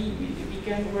maybe we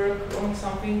can work on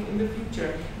something in the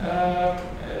future.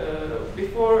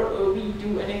 Before we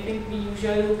do anything, we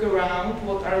usually look around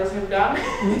what others have done,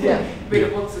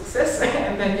 with what success,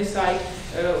 and then decide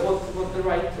what the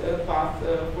right path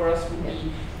for us would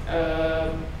be.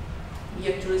 We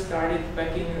actually started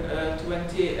back in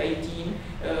 2018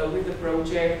 with a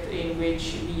project in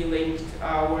which we linked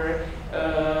our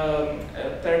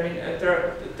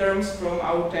terms from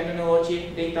our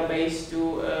terminology database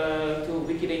to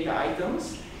Wikidata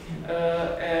items,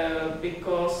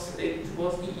 because it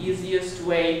was the easiest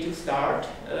way to start.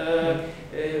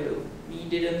 we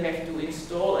didn't have to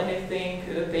install anything,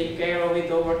 take care of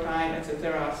it over time,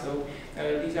 etc. So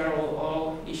these are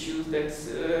all issues that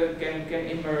can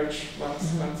emerge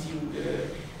once you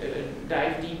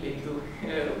dive deep into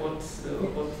what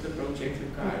the project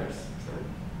requires.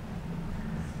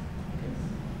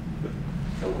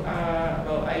 So,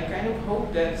 well, I kind of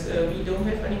hope that we don't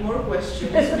have any more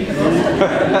questions because we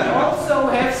also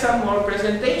have some more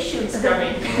presentations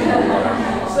coming.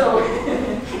 So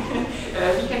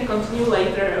we can continue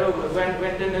later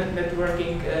when the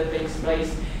networking takes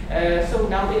place. So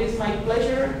now it is my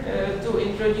pleasure to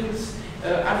introduce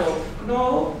Adolf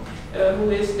Knoll, who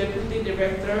is Deputy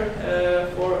Director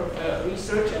for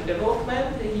Research and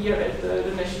Development here at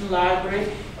the National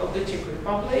Library of the Czech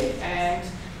Republic, and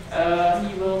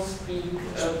he will speak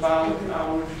about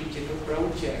our digital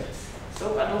project.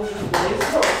 So Adolf, the floor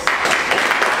is yours.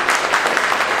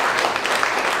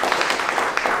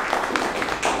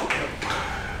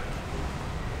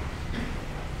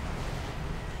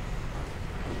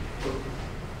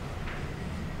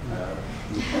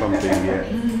 Something here.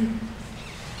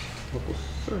 What was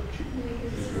searching?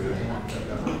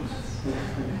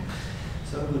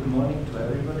 So good morning to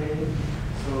everybody.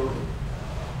 So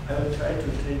I will try to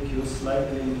take you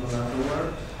slightly into another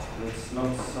world that's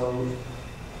not so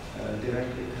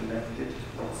directly connected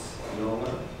with your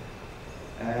work.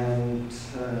 And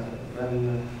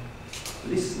when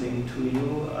listening to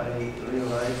you, I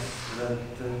realize that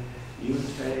you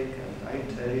take and I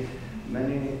take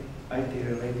many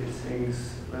IT-related things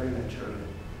very naturally.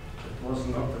 It was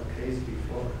not the case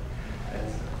before.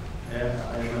 As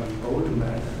I'm an old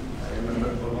man, I remember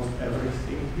almost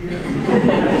everything here.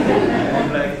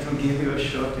 I'd like to give you a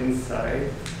short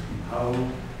insight how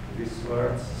these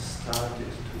words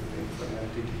started to be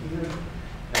implemented here.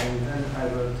 And then I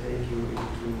will take you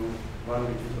into one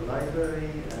digital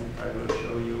library, and I will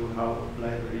show you how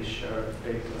libraries share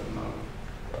data among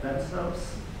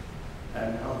themselves,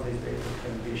 and how this data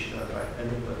can be shared by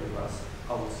anybody who is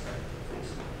outside of this.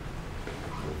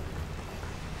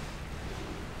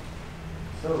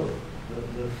 So,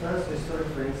 the first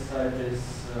historical insight is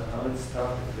how it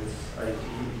started with IT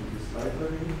in this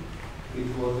library. It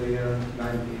was the year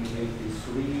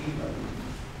 1983 when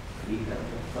we had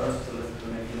the first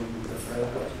electronic input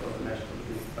record for the National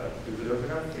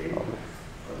Bibliography.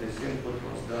 But this input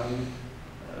was done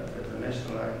at the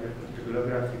National Library. The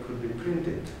bibliography could be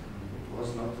printed. It was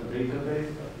not a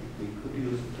database, but we could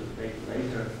use it to take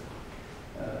later.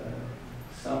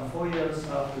 Some 4 years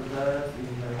after that, we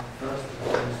had first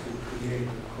attempts to create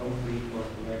a complete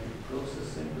automated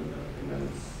processing of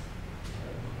documents.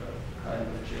 A kind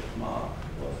of check mark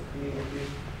was created.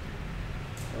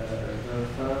 The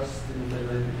first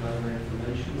integrated library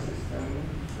information system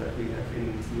that we have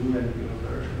in new and new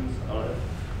versions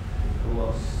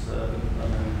was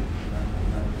implemented in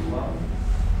 1991.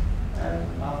 And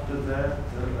after that,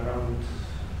 around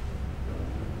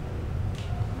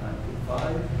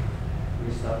 95, we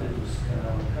started to scan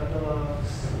our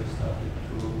catalogs, we started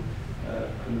to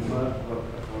convert our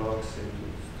catalogs into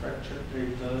structured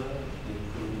data,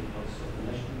 including also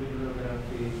the National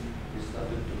Bibliography. We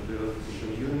started to build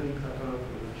the Union catalog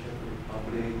for the Czech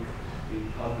Republic. We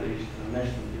published the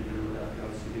National Bibliography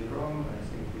on CD-ROM. I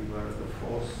think we were the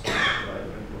fourth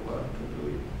library in the world to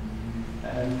do it.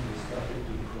 And we started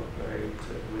to cooperate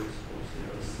with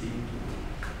OCLC to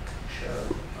share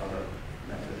our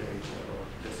metadata or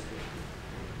description.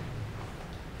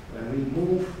 When we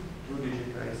moved to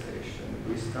digitization,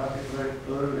 we started very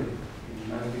early in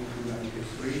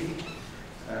 1993,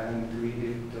 and we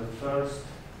did the first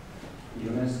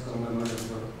UNESCO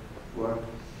Memorable Work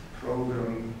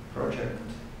Program project.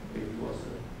 It was a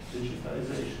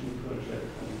digitization project,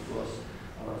 and it was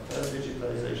our first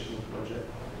digitization project.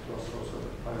 It was also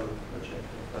the pilot project, the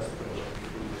first project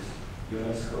in this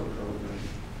UNESCO program.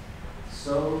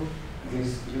 So this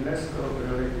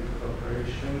UNESCO-related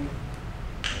cooperation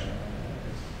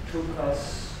took us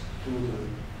to the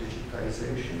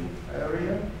digitization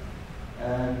area,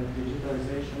 and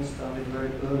digitization started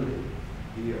very early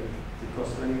here,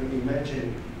 because when you imagine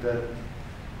that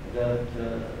the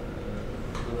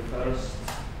first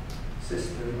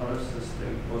system, our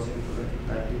system, was implemented in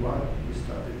 1991, we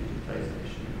started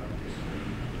digitization in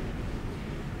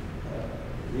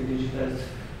 1993. We digitized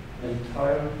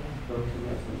entire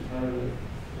documents, entire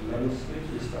manuscripts.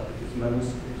 We started with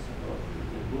manuscripts about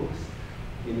the books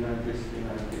in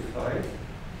 1993-95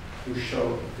 to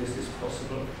show this is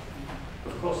possible.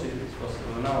 Of course it is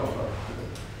possible now, but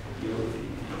you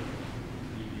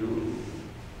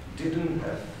didn't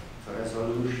have the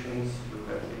resolutions you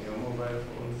have in your mobile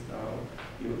phones now.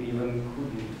 You even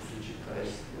couldn't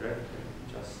digitize directly,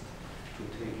 just to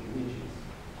take images.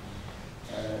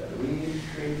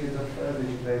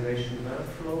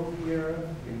 flow here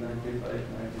in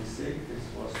 95-96. This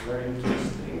was very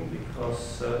interesting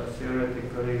because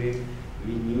theoretically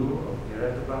we knew or we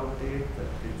read about it,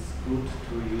 that it's good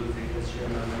to use the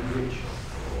HTML language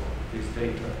for this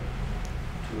data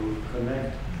to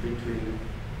connect between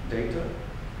data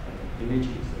and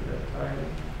images at that time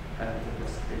and the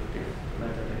descriptive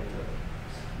metadata.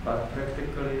 But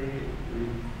practically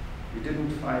we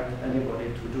didn't find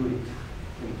anybody to do it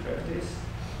in practice,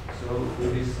 so we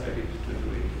decided to do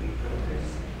it in practice.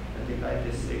 And in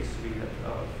 96 we had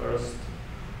our first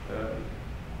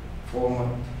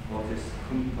format for this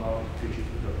compound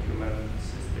digital document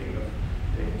consisting of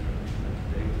data and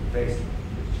metadata-based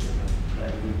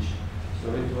language. So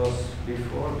it was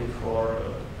before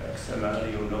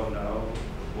XML, you know now,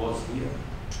 was here.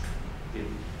 It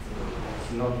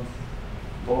was not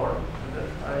born at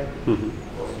that time.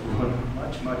 It was born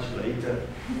much later.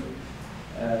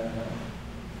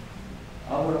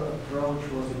 Our approach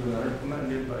was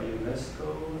recommended by UNESCO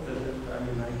at that time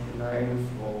in 1999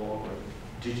 for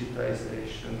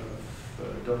digitization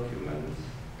of documents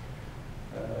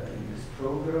in this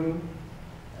program.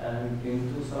 And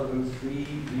in 2003,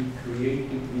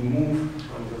 we moved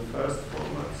from the first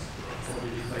formats for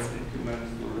digitized documents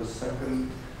to the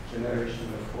second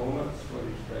generation of formats for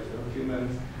digitized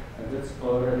documents. And that's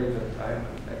already the time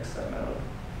when XML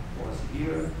was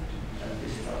here, and we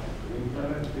started to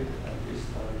implement it, and we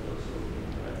started also to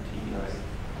implement TI,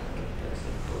 text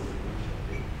encoding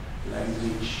initiative,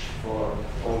 language for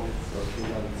old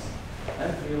documents.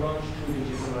 And we launched 2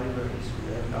 digital libraries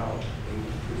we have now in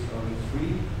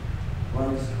 2003.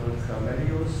 One is called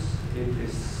Camelius. It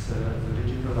is the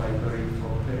digital library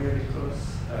for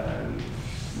periodicals and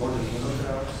modern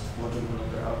monographs. Modern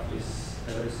monograph is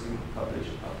everything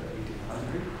published after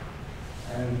 1800.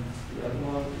 And the other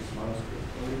one is manuscript.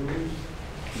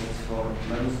 It's for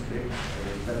manuscripts,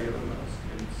 medieval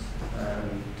manuscripts,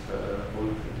 and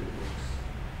old printed books.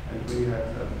 And we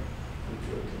have them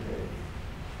until today.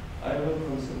 I will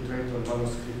concentrate on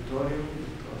manuscriptorium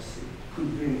because it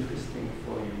could be interesting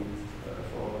for you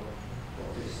for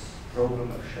this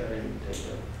program of sharing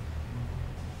data.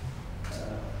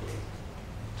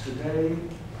 Today,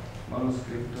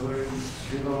 manuscriptorium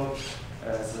developed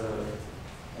as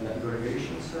an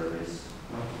aggregation service,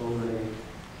 not only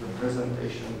the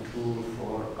presentation tool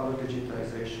for our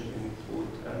digitization input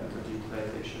and the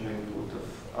digitization input of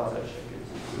other Czech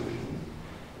institutions.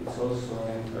 It's also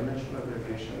an international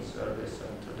aggregation service,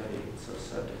 and today it's a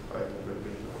certified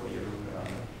aggregator for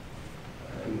European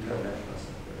international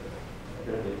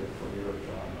aggregator for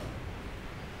European.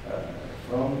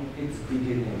 From its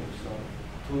beginning, so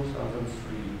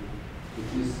 2003, it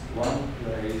is one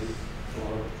place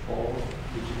for all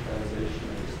digitization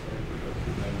and historical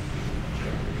documents in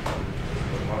Czech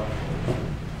Republic.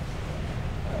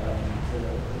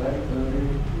 Very early,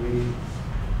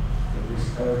 in this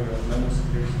area of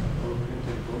manuscripts and old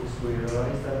printed books, we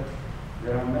realized that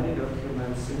there are many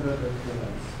documents, similar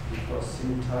documents, because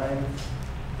in time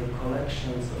the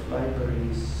collections of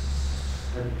libraries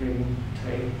have been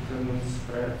taken,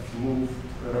 spread, moved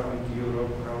around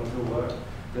Europe, around the world,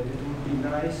 that it would be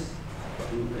nice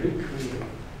to recreate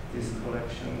these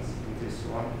collections in this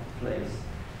one place.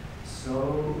 So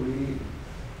we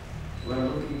were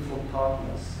looking for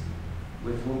partners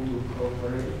with whom to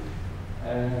cooperate.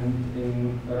 And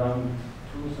in around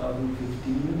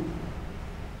 2015,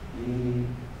 we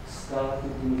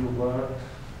started in the work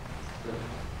that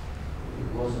it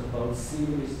was about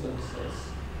series access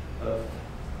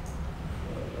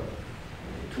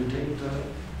to data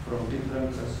from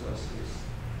different sources.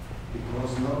 It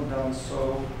was not done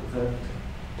so that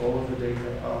all the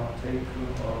data are taken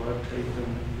or were taken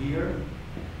here.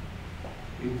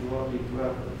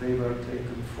 They were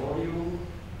taken for you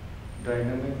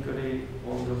dynamically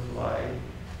on the fly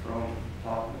from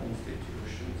partner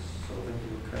institutions so that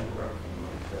you can work on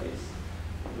one place.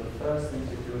 The first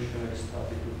institution I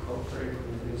started to cooperate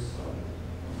with this on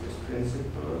this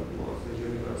principle was the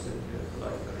University of the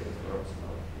Library of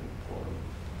Wrocław in Poland.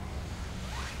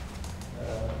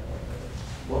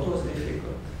 What was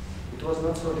difficult? It was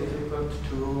not so difficult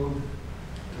to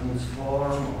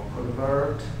transform or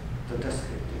convert the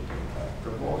descriptive data.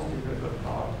 The most difficult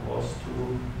part was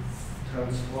to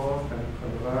transform and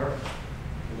convert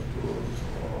into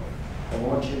a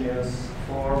homogeneous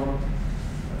form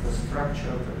the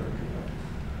structure of the document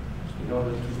in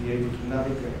order to be able to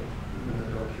navigate in the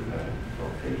document for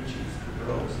pages, to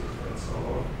browse it and so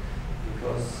on,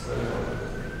 because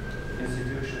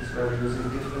institutions were using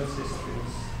different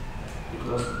systems. It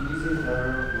was easy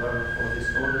there were for these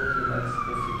old documents,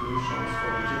 institutions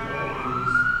for digital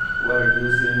libraries were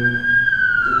using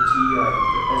the TI,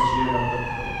 the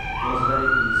geographical. It was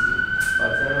very easy.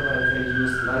 But then when they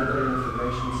used library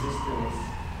information systems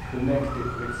connected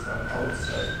with some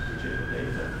outside digital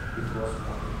data, it was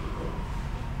more difficult.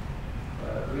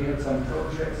 We had some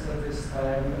projects at this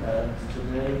time, and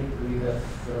today we have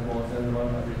more than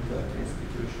 120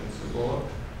 institutions aboard.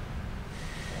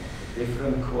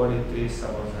 Different qualities,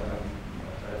 some of them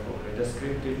have only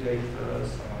descriptive data,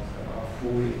 some of them are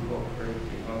fully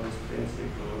incorporating on this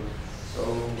principle. So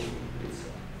it's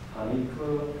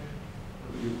unequal.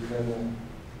 You can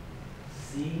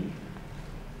see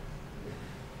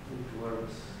it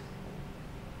works.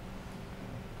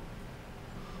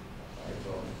 I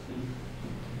don't see.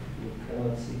 You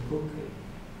cannot see cookie.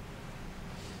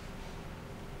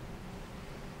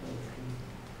 Okay.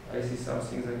 I see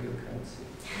something that you can't see.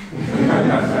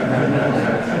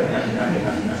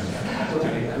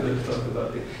 Totally couldn't talk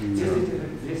about it.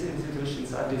 These institutions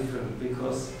are different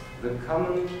because the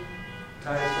common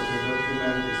type of the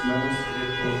document is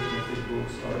manuscript, automated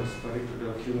books, or historical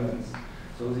documents.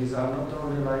 So these are not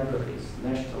only libraries,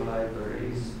 national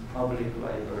libraries, public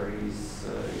libraries,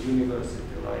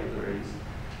 university libraries,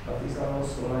 but these are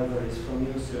also libraries from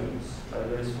museums,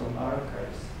 libraries from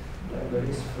archives,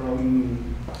 libraries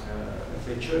from, let's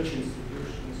say, church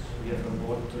institutions. We have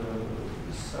aboard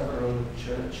several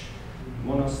church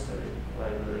monastery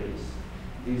libraries.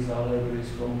 These are libraries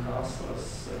from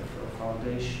castles, from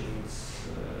foundations,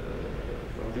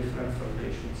 from different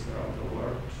foundations around the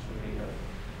world. We have,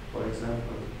 for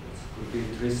example, it could be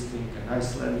Tristing, an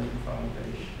Icelandic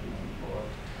foundation on board,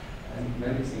 and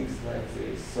many things like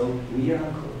this. So we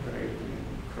are cooperating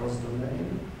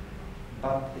cross-domain,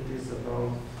 but it is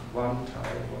about one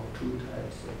type or two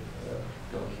types of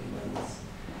documents.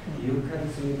 You can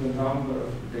see the number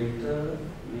of data.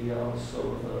 We also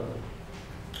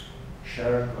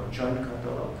shared a joint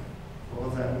catalog for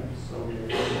them, so we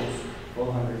have almost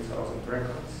 400,000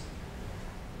 records.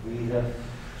 We have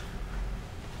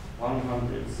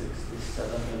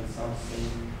 167 and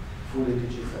something fully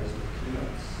digitized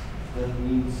documents. That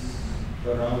means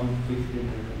around 15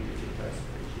 million digitized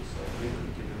pages, so we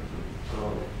continue to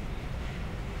grow.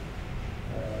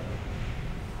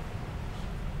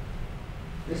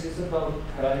 This is about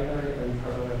primary and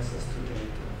parallel access to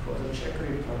data. For the Czech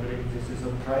Republic, this is a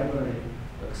primary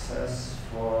access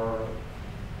for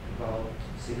about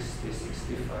 60,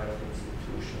 65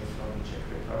 institutions from the Czech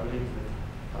Republic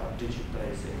that are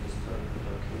digitizing historical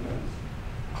documents.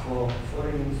 For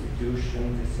foreign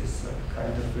institutions, this is a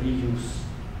kind of reuse.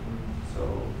 So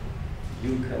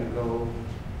you can go,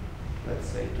 let's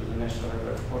say, to the National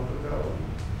Library of Portugal,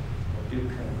 or you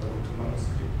can go to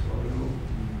Manuscriptorium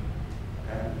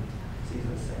and see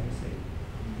the same thing.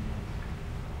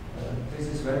 This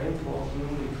is very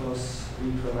important because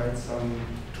we provide some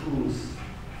tools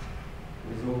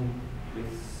with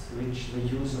which the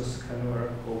users can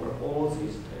work over all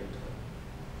these data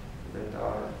that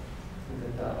are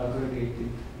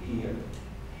aggregated here.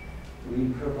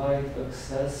 We provide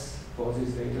access for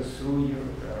this data through your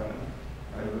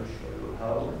I will show you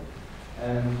how.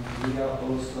 And we are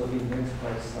also indexed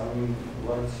by some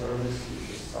web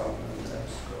services, some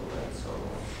EBSCO and so on,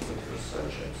 with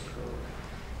research EBSCO,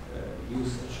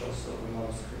 usage also of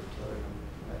manuscriptorium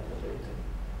metadata.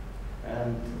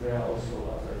 And there are also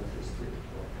other interested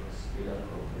purposes we are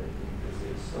cooperating with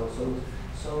this.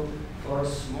 So for a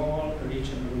small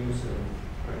regional museum,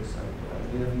 for example, and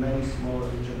we have many small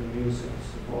regional museums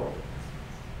aboard,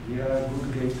 we are a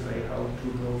good gateway how to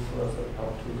go further, how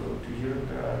to go to Europe,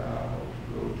 how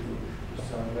to go to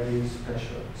some very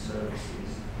special services.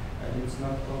 And it's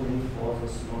not only for the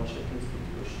small Czech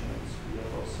institutions, we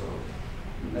have also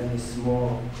many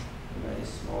small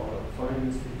foreign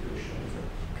institutions that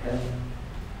can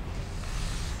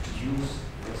use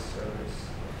this service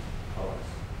of ours.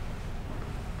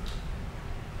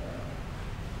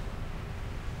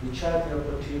 We try the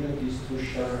opportunities to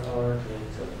share our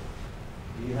data.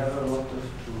 We have a lot of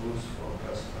tools for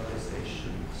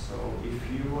personalization. So if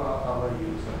you are our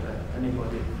user, then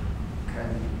anybody can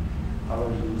be our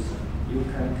user. You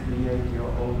can create your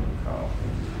own account in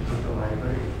the digital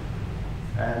library.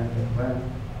 And when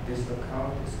this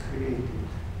account is created,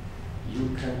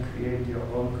 you can create your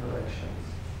own collections.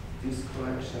 These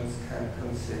collections can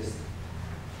consist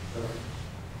of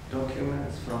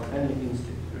documents from any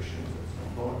institution that's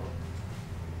on board.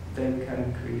 They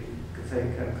can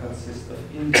consist of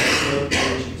individual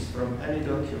pages from any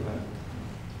document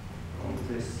on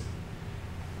this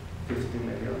 50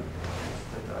 million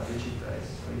that are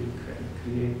digitized. So you can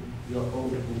create your own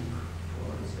book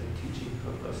for, say, teaching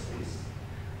purposes.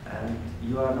 And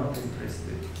you are not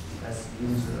interested as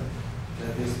user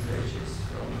that this page is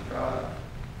from Prague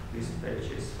this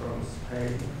page is from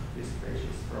Spain, this page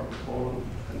is from Poland,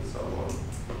 and so on,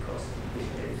 because it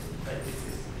behaves like it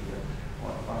is here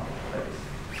on marketplace.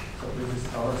 So this is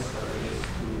our service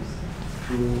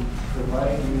to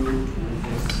provide you with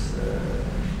this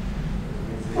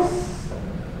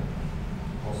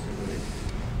possibility.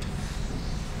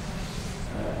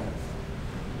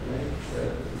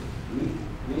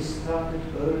 We started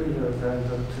earlier than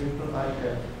the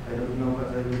IIIF. I don't know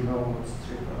whether you know what's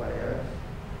IIIF,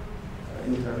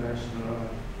 International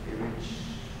Image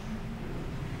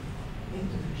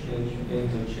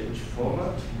Interchange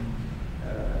Format.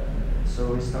 So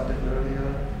we started earlier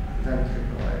than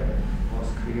IIIF was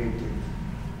created.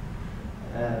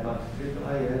 But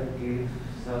IIIF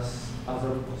gives us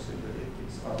other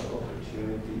possibilities, other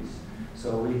opportunities. So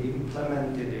we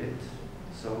implemented it.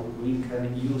 So we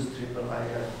can use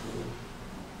IIIF to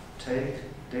take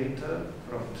data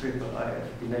from IIIF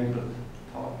enabled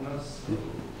partners.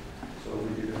 So we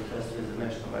did a test with the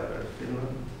National Library of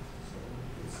Finland. So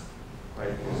it's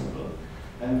quite possible.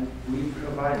 And we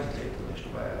provide data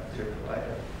via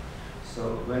IIIF. So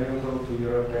when you go to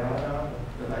Europeana,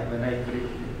 when I click,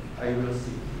 I will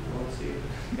see, you won't see it.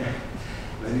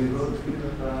 When you go to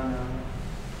Europeana,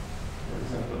 for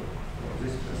example, for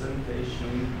this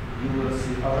presentation, you will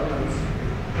see elements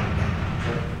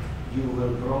that you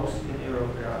will browse in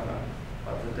Europeana,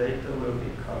 but the data will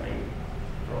be coming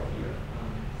from here.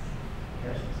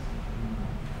 Yes.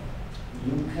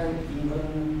 You can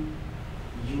even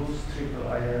use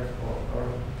IIIF or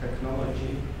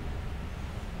technology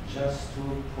just to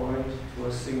point to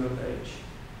a single page.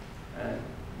 And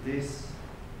this,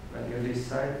 when you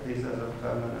decide this as a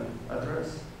permanent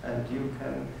address, and you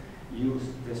can use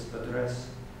this address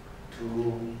to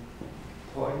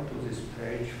point to this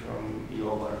page from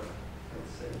your work,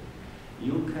 let's say.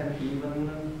 You can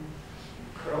even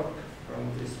crop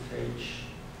from this page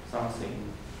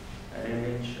something, an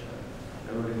image,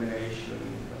 an illumination,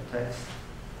 a text,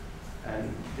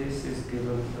 and this is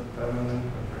given a permanent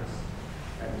address.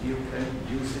 And you can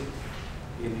use it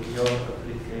in your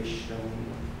application,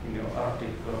 in your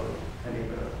article,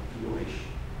 anywhere you wish.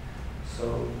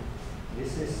 So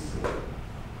this is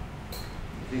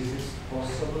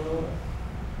possible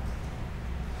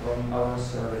from our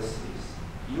services.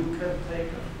 You can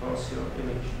take, of course, your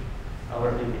image, our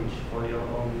image, for your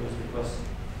own use, because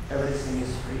everything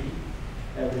is free,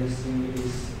 everything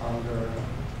is under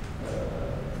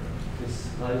this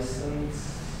license,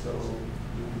 so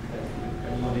you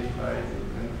can modify, you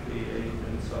can create,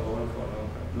 and so on for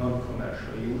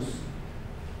non-commercial use,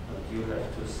 but you have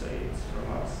to say it's from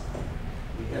us.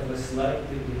 We have a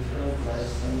slightly different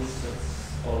license that's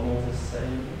almost the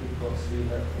same because we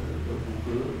have the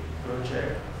Google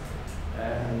project,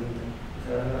 and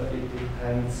it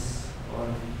depends on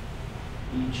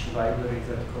each library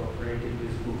that cooperated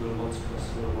with Google what's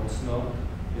possible, what's not.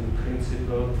 In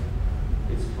principle,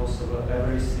 it's possible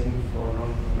everything for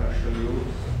non-commercial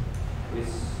use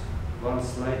with one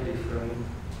slight difference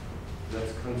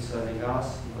that's concerning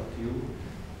us, not you,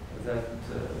 that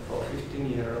for 15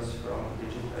 years from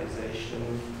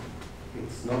digitization,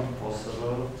 it's not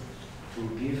possible to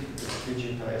give the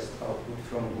digitized output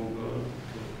from Google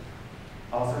to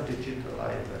other digital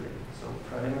library. So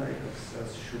primary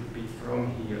access should be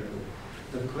from here.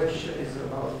 The question is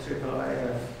about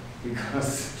IIIF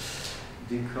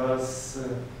because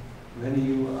when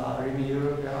you are in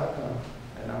Europeana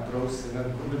and are browsing a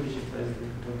Google digitized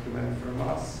document from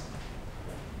us,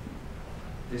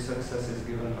 this access is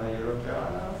given by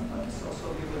Europeana, but it's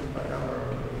also given by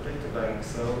our data bank.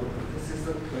 So this is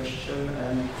the question,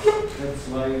 and that's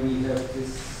why we have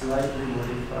this slightly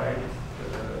modified,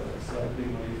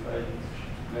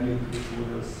 when you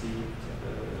will see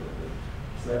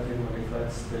slightly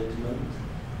modified statement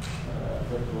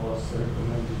that was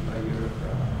recommended by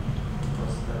Europeana.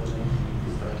 Because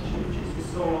that changes.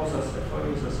 It's almost the same. For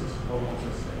users, it's almost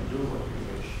the same. Do what you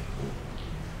wish.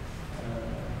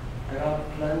 There are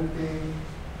plenty.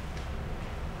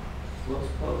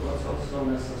 What's also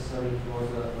necessary for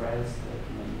the right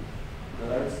statement. The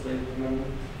right statement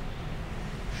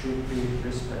should be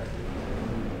respected.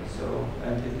 So,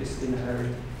 and it is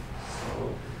inherent.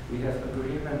 So we have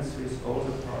agreements with all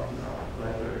the partner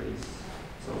libraries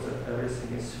so that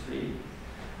everything is free.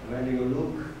 And when you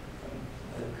look,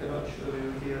 I cannot show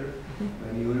you here,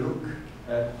 when you look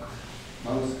at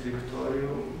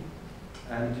Manuscriptorium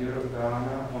and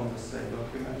Europeana on the same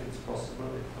document, it's possible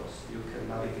because you can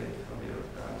navigate from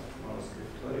Europeana to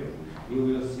Manuscriptorium. You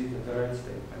will see that the right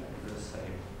statement is the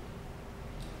same.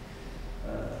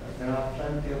 There are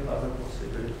plenty of other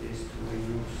possibilities to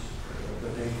use the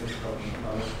data from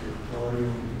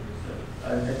Manuscriptorium.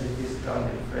 and as it is done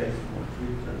in Facebook,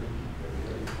 Twitter,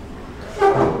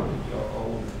 your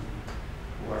own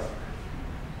work.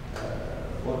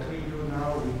 What we do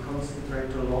now, we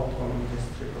concentrate a lot on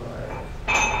distributed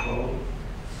goal,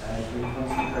 and we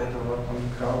concentrate a lot on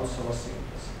crowdsourcing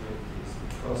possibilities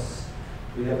because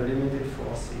we have limited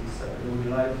forces and we would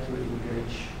like to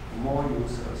engage more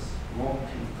users, more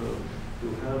people to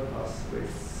help us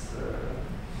with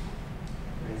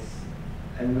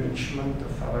enrichment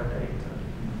of our data,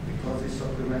 because these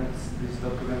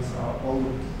documents are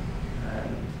old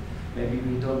and maybe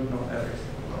we don't know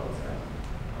everything about them,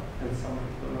 and some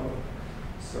people know.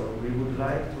 So we would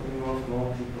like to involve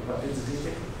more people, but it's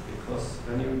difficult because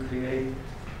when you create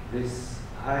this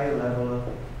high level,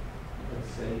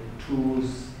 let's say,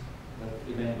 tools that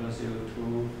enables you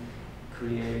to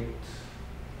create,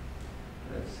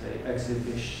 let's say,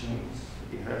 exhibitions,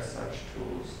 we have such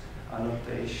tools,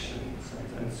 annotations,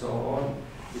 and so on.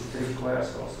 It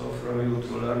requires also from you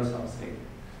to learn something.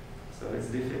 So it's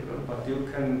difficult, but you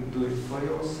can do it for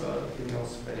yourself in your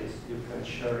space. You can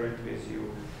share it with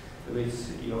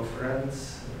your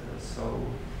friends. So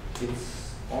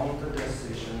it's on the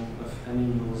decision of any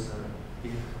user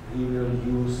if he will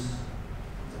use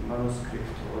the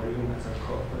manuscriptorium as a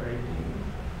cooperating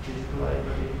digital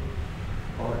library,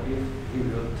 or if he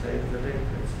will take the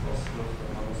data, it's possible for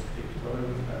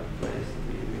manuscriptorium and place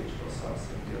the image or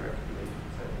something directly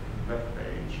to the web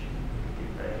page,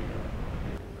 Wikipedia.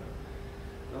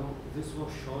 So this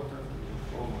was shorter than the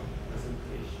formal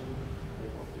presentation. I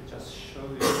want to just show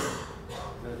you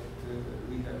that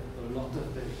we have a lot of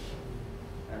data,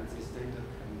 and this data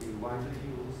can be widely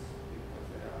used because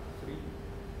they are free,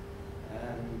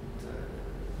 and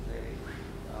they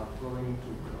are going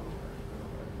to grow and grow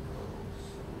and grow.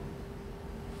 So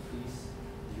please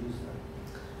use them.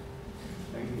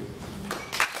 Thank you.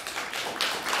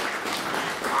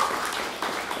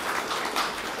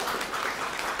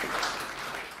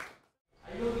 I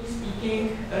will be speaking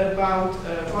about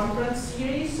a conference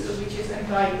series which is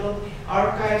entitled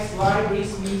Archives,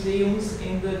 Libraries, Museums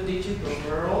in the Digital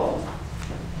World.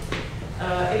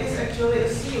 It is actually a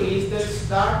series that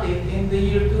started in the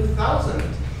year 2000.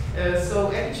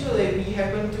 So actually we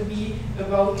happen to be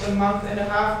about a month and a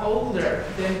half older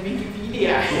than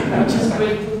Wikipedia, which is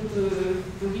very good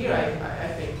to hear, I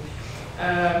think.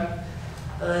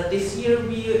 This year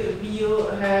we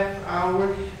will have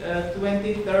our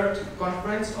 23rd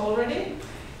conference already,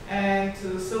 and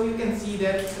so you can see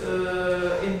that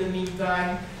in the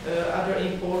meantime other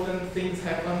important things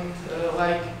happened,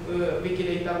 like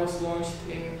Wikidata was launched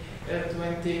in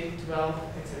 2012,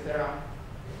 etc.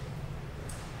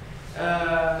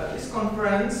 This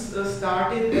conference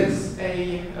started as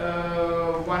a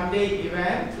one-day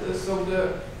event, so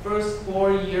the first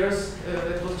 4 years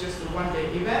that was just a one-day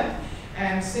event,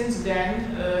 and since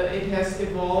then it has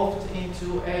evolved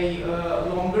into a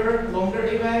longer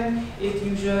event. It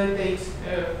usually takes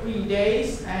 3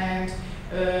 days, and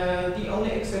the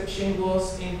only exception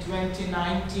was in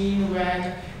 2019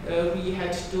 when we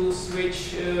had to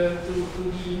switch to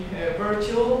the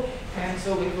virtual, and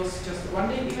so it was just a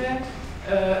one-day event.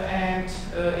 And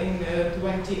in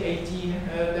 2018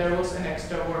 there was an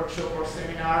extra workshop or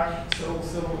seminar, so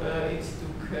it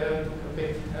took a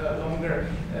bit longer.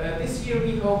 This year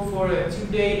we hope for a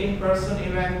 2-day in-person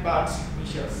event, but we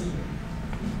shall see.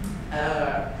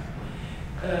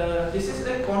 This is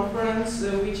a conference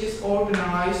which is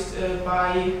organized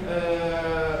by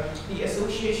the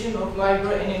Association of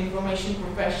Library and Information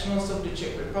Professionals of the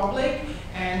Czech Republic,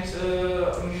 and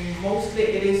mostly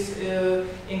it is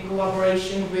in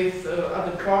collaboration with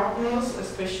other partners,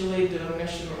 especially the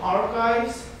National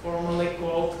Archives, formerly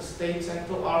called State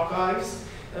Central Archives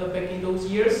back in those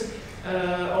years,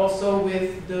 also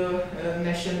with the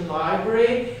National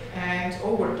Library, and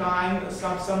over time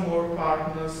some more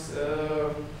partners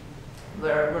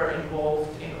were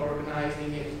involved in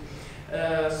organizing it.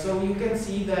 So you can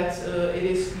see that it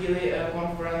is really a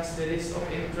conference that is of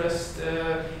interest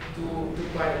to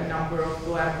quite a number of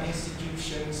GLAM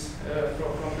institutions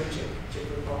from the Czech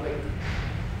Republic.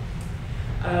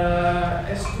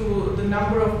 As to the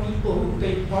number of people who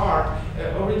take part,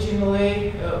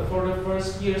 originally for the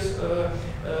first years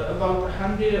about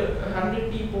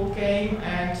 100 people came,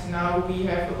 and now we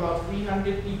have about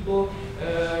 300 people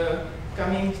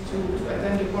coming to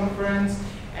attend the conference,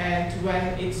 and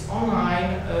when it's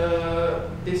online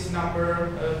this number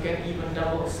can even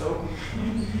double, so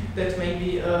that may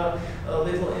be a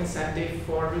little incentive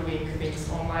for doing things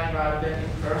online rather than in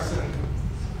person.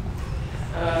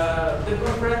 The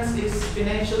conference is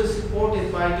financially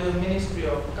supported by the Ministry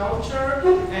of Culture,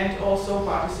 and also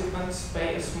participants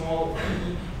pay a small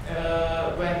fee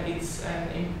when it's an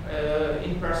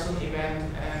in-person event,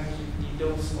 and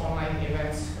those online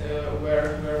events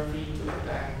were free to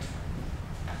attend.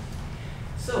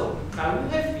 So now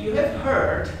you have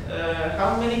heard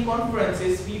how many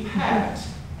conferences we've had.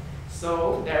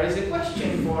 So there is a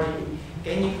question for you.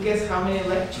 Can you guess how many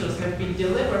lectures have been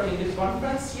delivered in the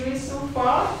conference series so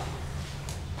far?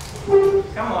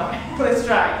 Come on, let's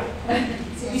try.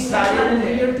 We started in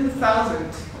the year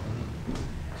 2000.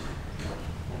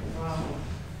 Wow.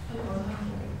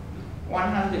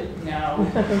 100 now.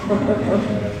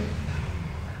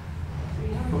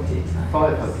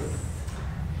 500.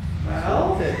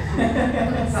 Well,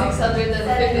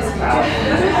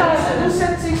 650. Who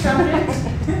said 600?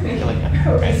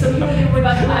 Okay, so you would I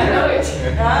know it.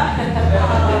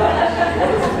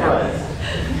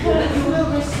 You will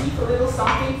receive a little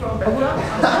something from Petra.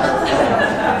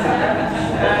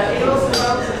 It was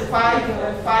about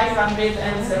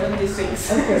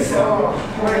 576. Okay. So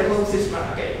very close this one.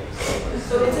 Okay.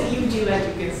 So it's a huge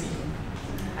event, you can see.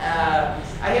 I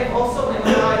have also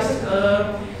analyzed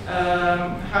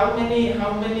how many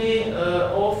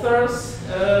authors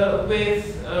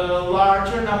with a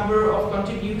larger number of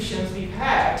contributions we've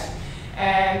had.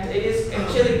 And it is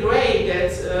actually great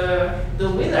that the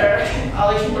winner,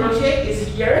 Aleš Project, is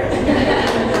here.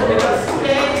 Because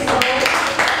today, so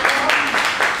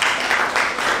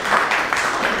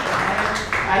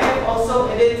I have also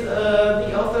added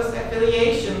the author's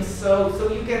affiliations, so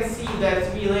you can see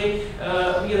that really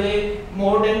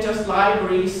more than just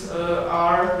libraries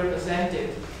are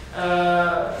represented.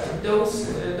 Those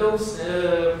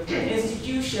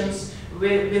institutions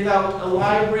without a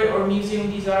library or museum,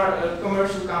 these are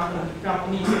commercial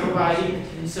companies providing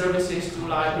services to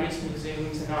libraries,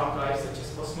 museums, and archives, such as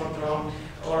Postmodern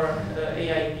or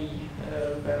AIB.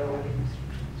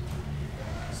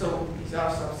 So these are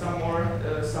some more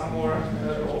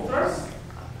authors.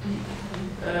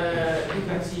 You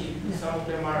can see some of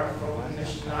them are from the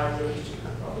National Library of the Czech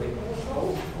Republic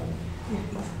also.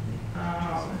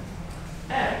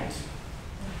 And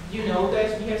you know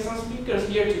that we have some speakers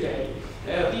here today.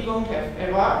 We won't have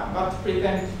Eva, but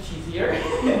pretend she's here.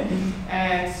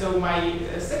 And so my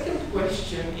second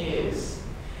question is,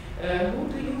 who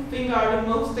do you think are the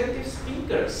most active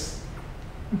speakers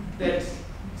that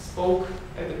spoke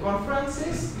at the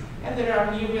conferences and that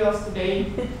are here with us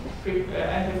today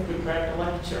and have prepared a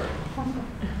lecture?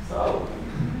 So,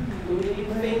 who do you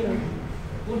think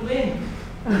would win?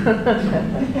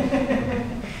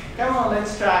 Come on,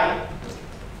 let's try.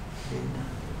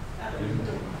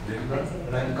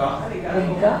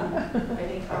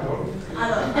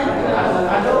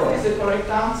 Adolf is the correct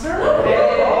answer.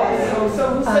 So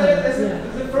who said it as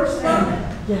the first one?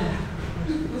 Yeah.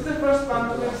 Who's the first one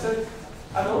who have said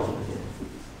Adolf?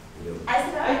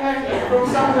 I heard it from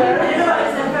somewhere.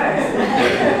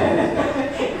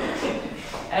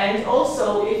 And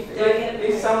also,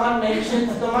 if someone mentioned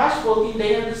Tomáš Foltýn,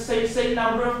 they have the same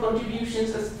number of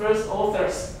contributions as first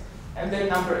authors, and that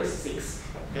number is 6.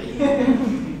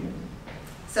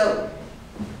 So,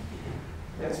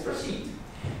 let's proceed.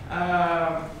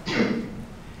 I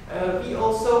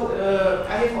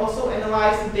have also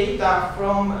analyzed the data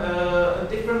from a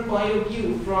different point of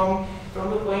view, from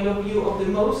the point of view of the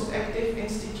most active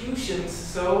institutions.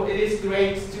 So it is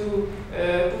great to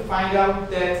find out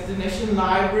that the National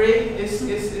Library is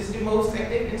the most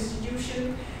active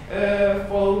institution,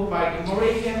 followed by the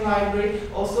Moravian Library,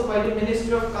 also by the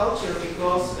Ministry of Culture,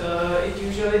 because it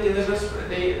usually delivers,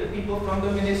 people from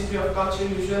the Ministry of Culture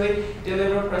usually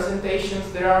deliver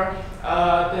presentations that are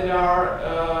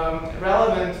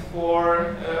relevant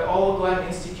for all GLAM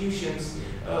institutions,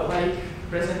 like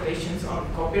presentations on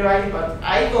copyright, but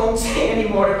I won't say any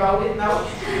more about it now,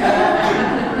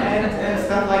 and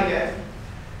stuff like that.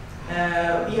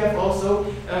 We have also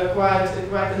quite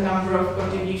a number of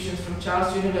contributions from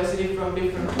Charles University, from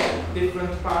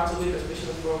different parts of it,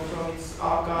 especially from its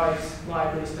archives,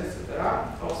 libraries, etc.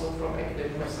 Also from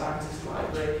Academy of Sciences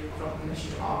Library, from the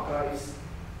National Archives.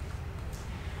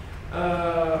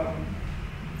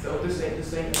 So the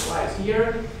same applies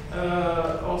here.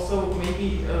 Also,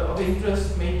 maybe of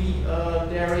interest, maybe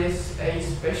there is a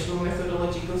special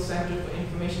methodological center for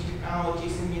information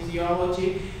technologies and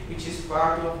museology, which is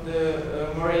part of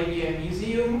the Moravian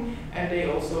Museum, and they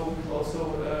also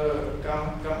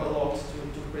come a lot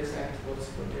to present what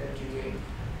they're doing.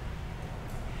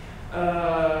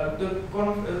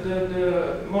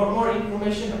 more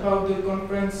information about the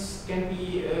conference can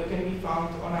be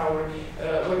found on our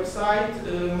website.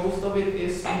 Most of it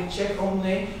is in Czech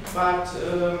only, but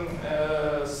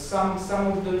some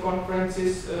of the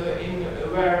conferences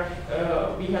where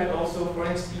we had also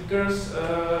foreign speakers,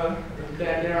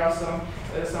 there are some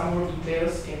more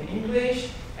details in English,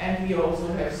 and we also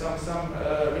have some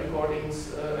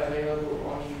recordings available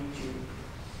on YouTube.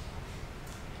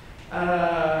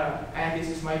 And this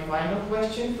is my final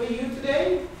question for you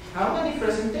today. How many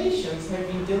presentations have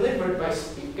been delivered by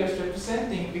speakers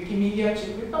representing Wikimedia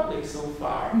Czech Republic so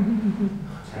far?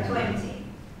 20.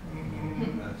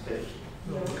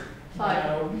 Five.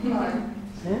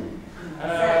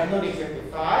 Not exactly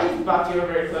 5, but you're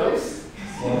very close.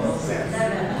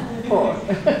 7. 4.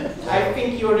 I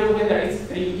think you're the winner, it's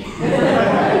 3.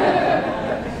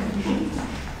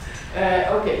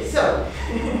 Okay, so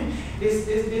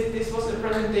this was a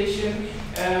presentation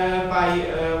by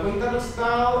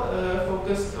Vojta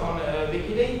focused on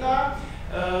Wikidata.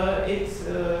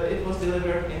 It was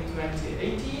delivered in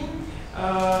 2018.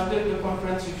 The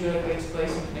conference usually takes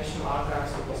place in the National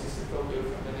Archives, so this is a photo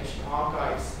from the National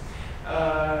Archives.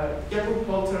 Jakub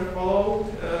Polter followed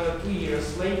 2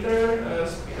 years later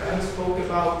and spoke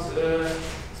about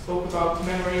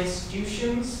memory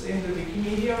institutions in the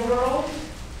Wikimedia world.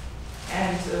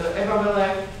 And Evy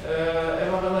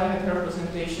Vele had her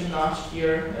presentation last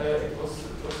year. It was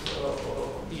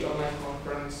the online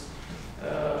conference.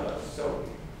 So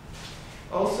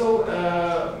also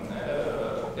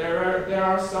there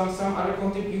are some other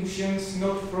contributions,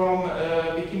 not from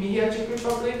Wikimedia Czech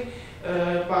Republic,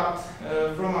 but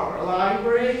from our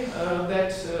library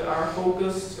that are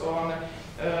focused on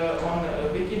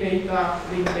Wikidata,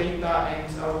 link data, and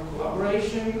our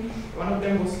collaboration. One of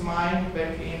them was mine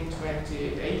back in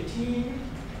 2018.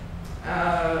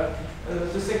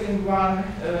 The second one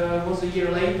was a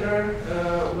year later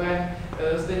when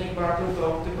Zdeněk Bartl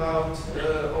talked about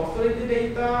authority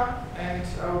data and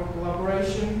our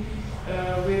collaboration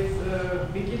with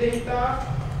Wikidata,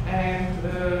 and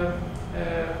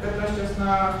Petra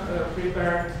Šťastná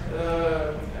prepared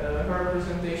her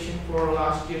presentation for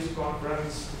last year's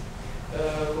conference,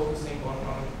 focusing on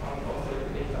authority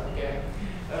data again.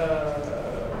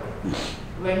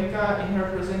 Lenka, in her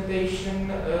presentation,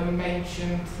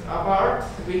 mentioned ABART,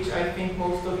 which I think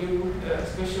most of you,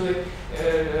 especially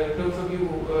those of you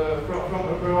from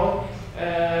abroad,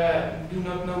 do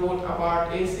not know what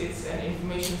ABART is. It's an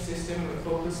information system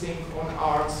focusing on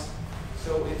arts.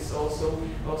 So it's also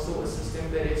a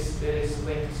system that is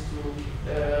linked to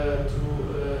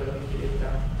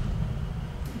Wikidata.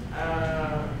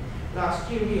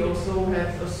 Last year we also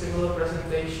had a similar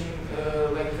presentation.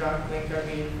 Lenka gave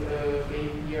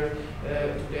here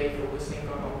today, focusing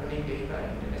on opening data in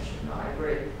the National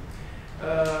Library.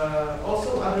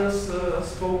 Also others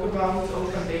spoke about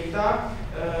open data.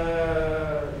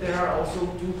 There are also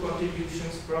 2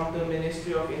 contributions from the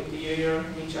Ministry of Interior,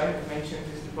 which I have mentioned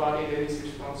is the body that is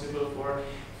responsible for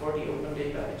the open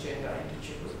data agenda in the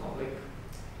Czech Republic.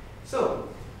 So,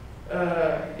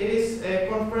 it is a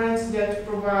conference that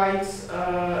provides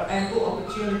ample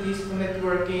opportunities for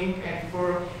networking and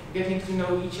for getting to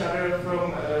know each other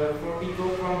for people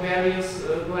from various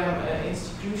GLAM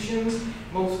institutions.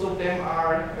 Most of them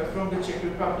are from the Czech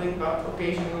Republic, but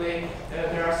occasionally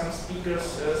there are some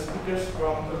speakers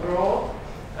from abroad.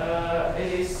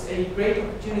 It is a great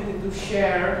opportunity to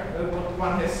share what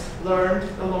one has learned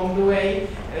along the way,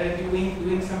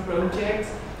 doing some projects,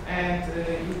 and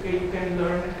you can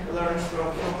learn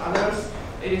from others.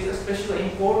 It is especially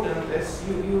important, as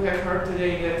you have heard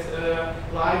today, that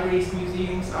libraries,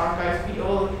 museums, archives, we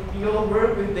all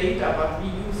work with data, but we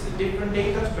use different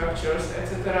data structures,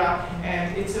 etc.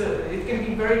 And it can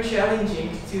be very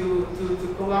challenging to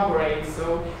collaborate.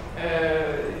 So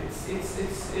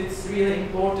it's really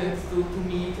important to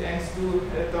meet and to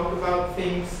talk about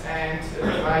things and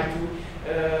try to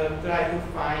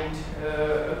find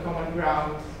a common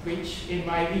ground, which in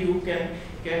my view can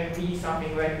be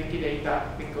something like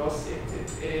Wikidata, because it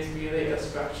is really a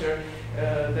structure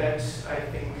that I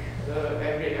think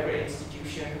every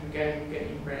institution can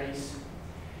embrace.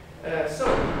 So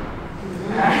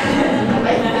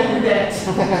I think that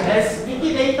as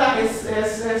Wikidata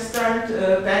has turned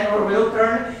 10 or will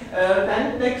turn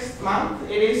 10 next month,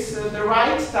 it is the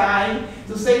right time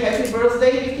to say happy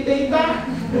birthday, Wikidata.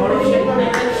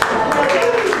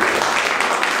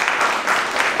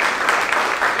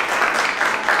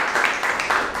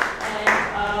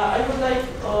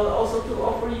 Also to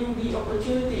offer you the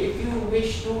opportunity, if you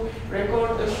wish to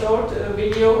record a short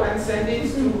video and send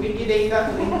it to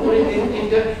Wikidata to include it in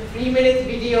the free 3-minute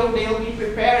video they'll be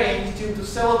preparing to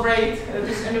celebrate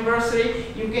this anniversary.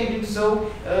 You can do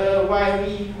so while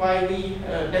we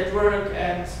network,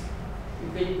 and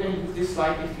you can use this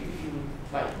slide if you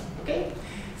like. Okay,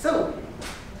 so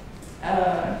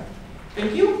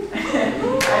thank you.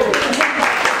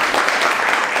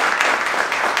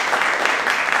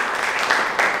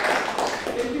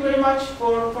 Thank you very much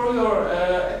for your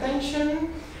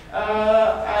attention.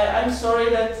 I'm sorry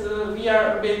that we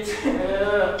are a bit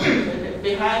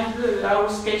behind our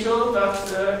schedule, but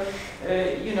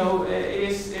you know,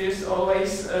 it is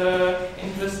always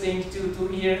interesting to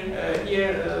hear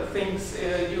things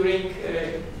during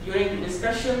the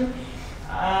discussion.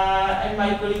 And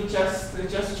my colleague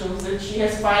just shows that she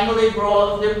has finally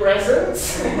brought the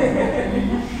presents for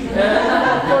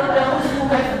those who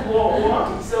have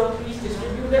won. So please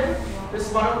distribute them. This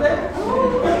is one of them.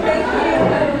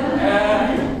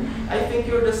 I think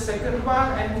you're the second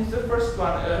one, and who's the first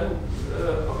one?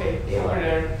 Okay, over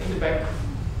there in the back.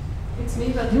 It's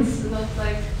me, but it's not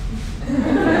like.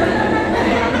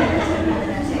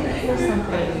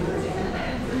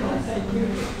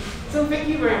 So thank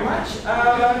you very much.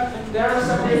 There are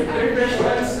some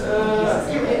refreshments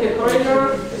in the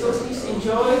corridor, so please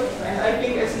enjoy. And I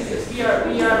think as we are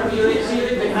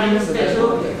really behind the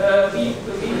schedule, we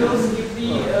will skip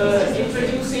the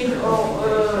introducing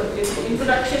or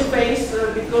introduction phase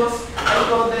because I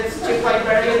thought that Czech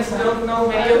librarians don't know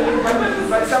many of you,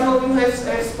 but some of you have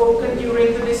spoken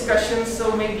during the discussion,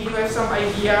 so maybe you have some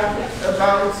idea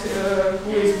about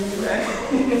who is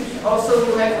who. Also,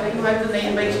 you have the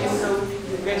name badges, so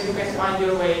you can find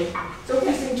your way. So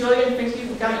please enjoy and thank you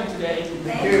for coming today.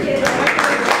 Thank you.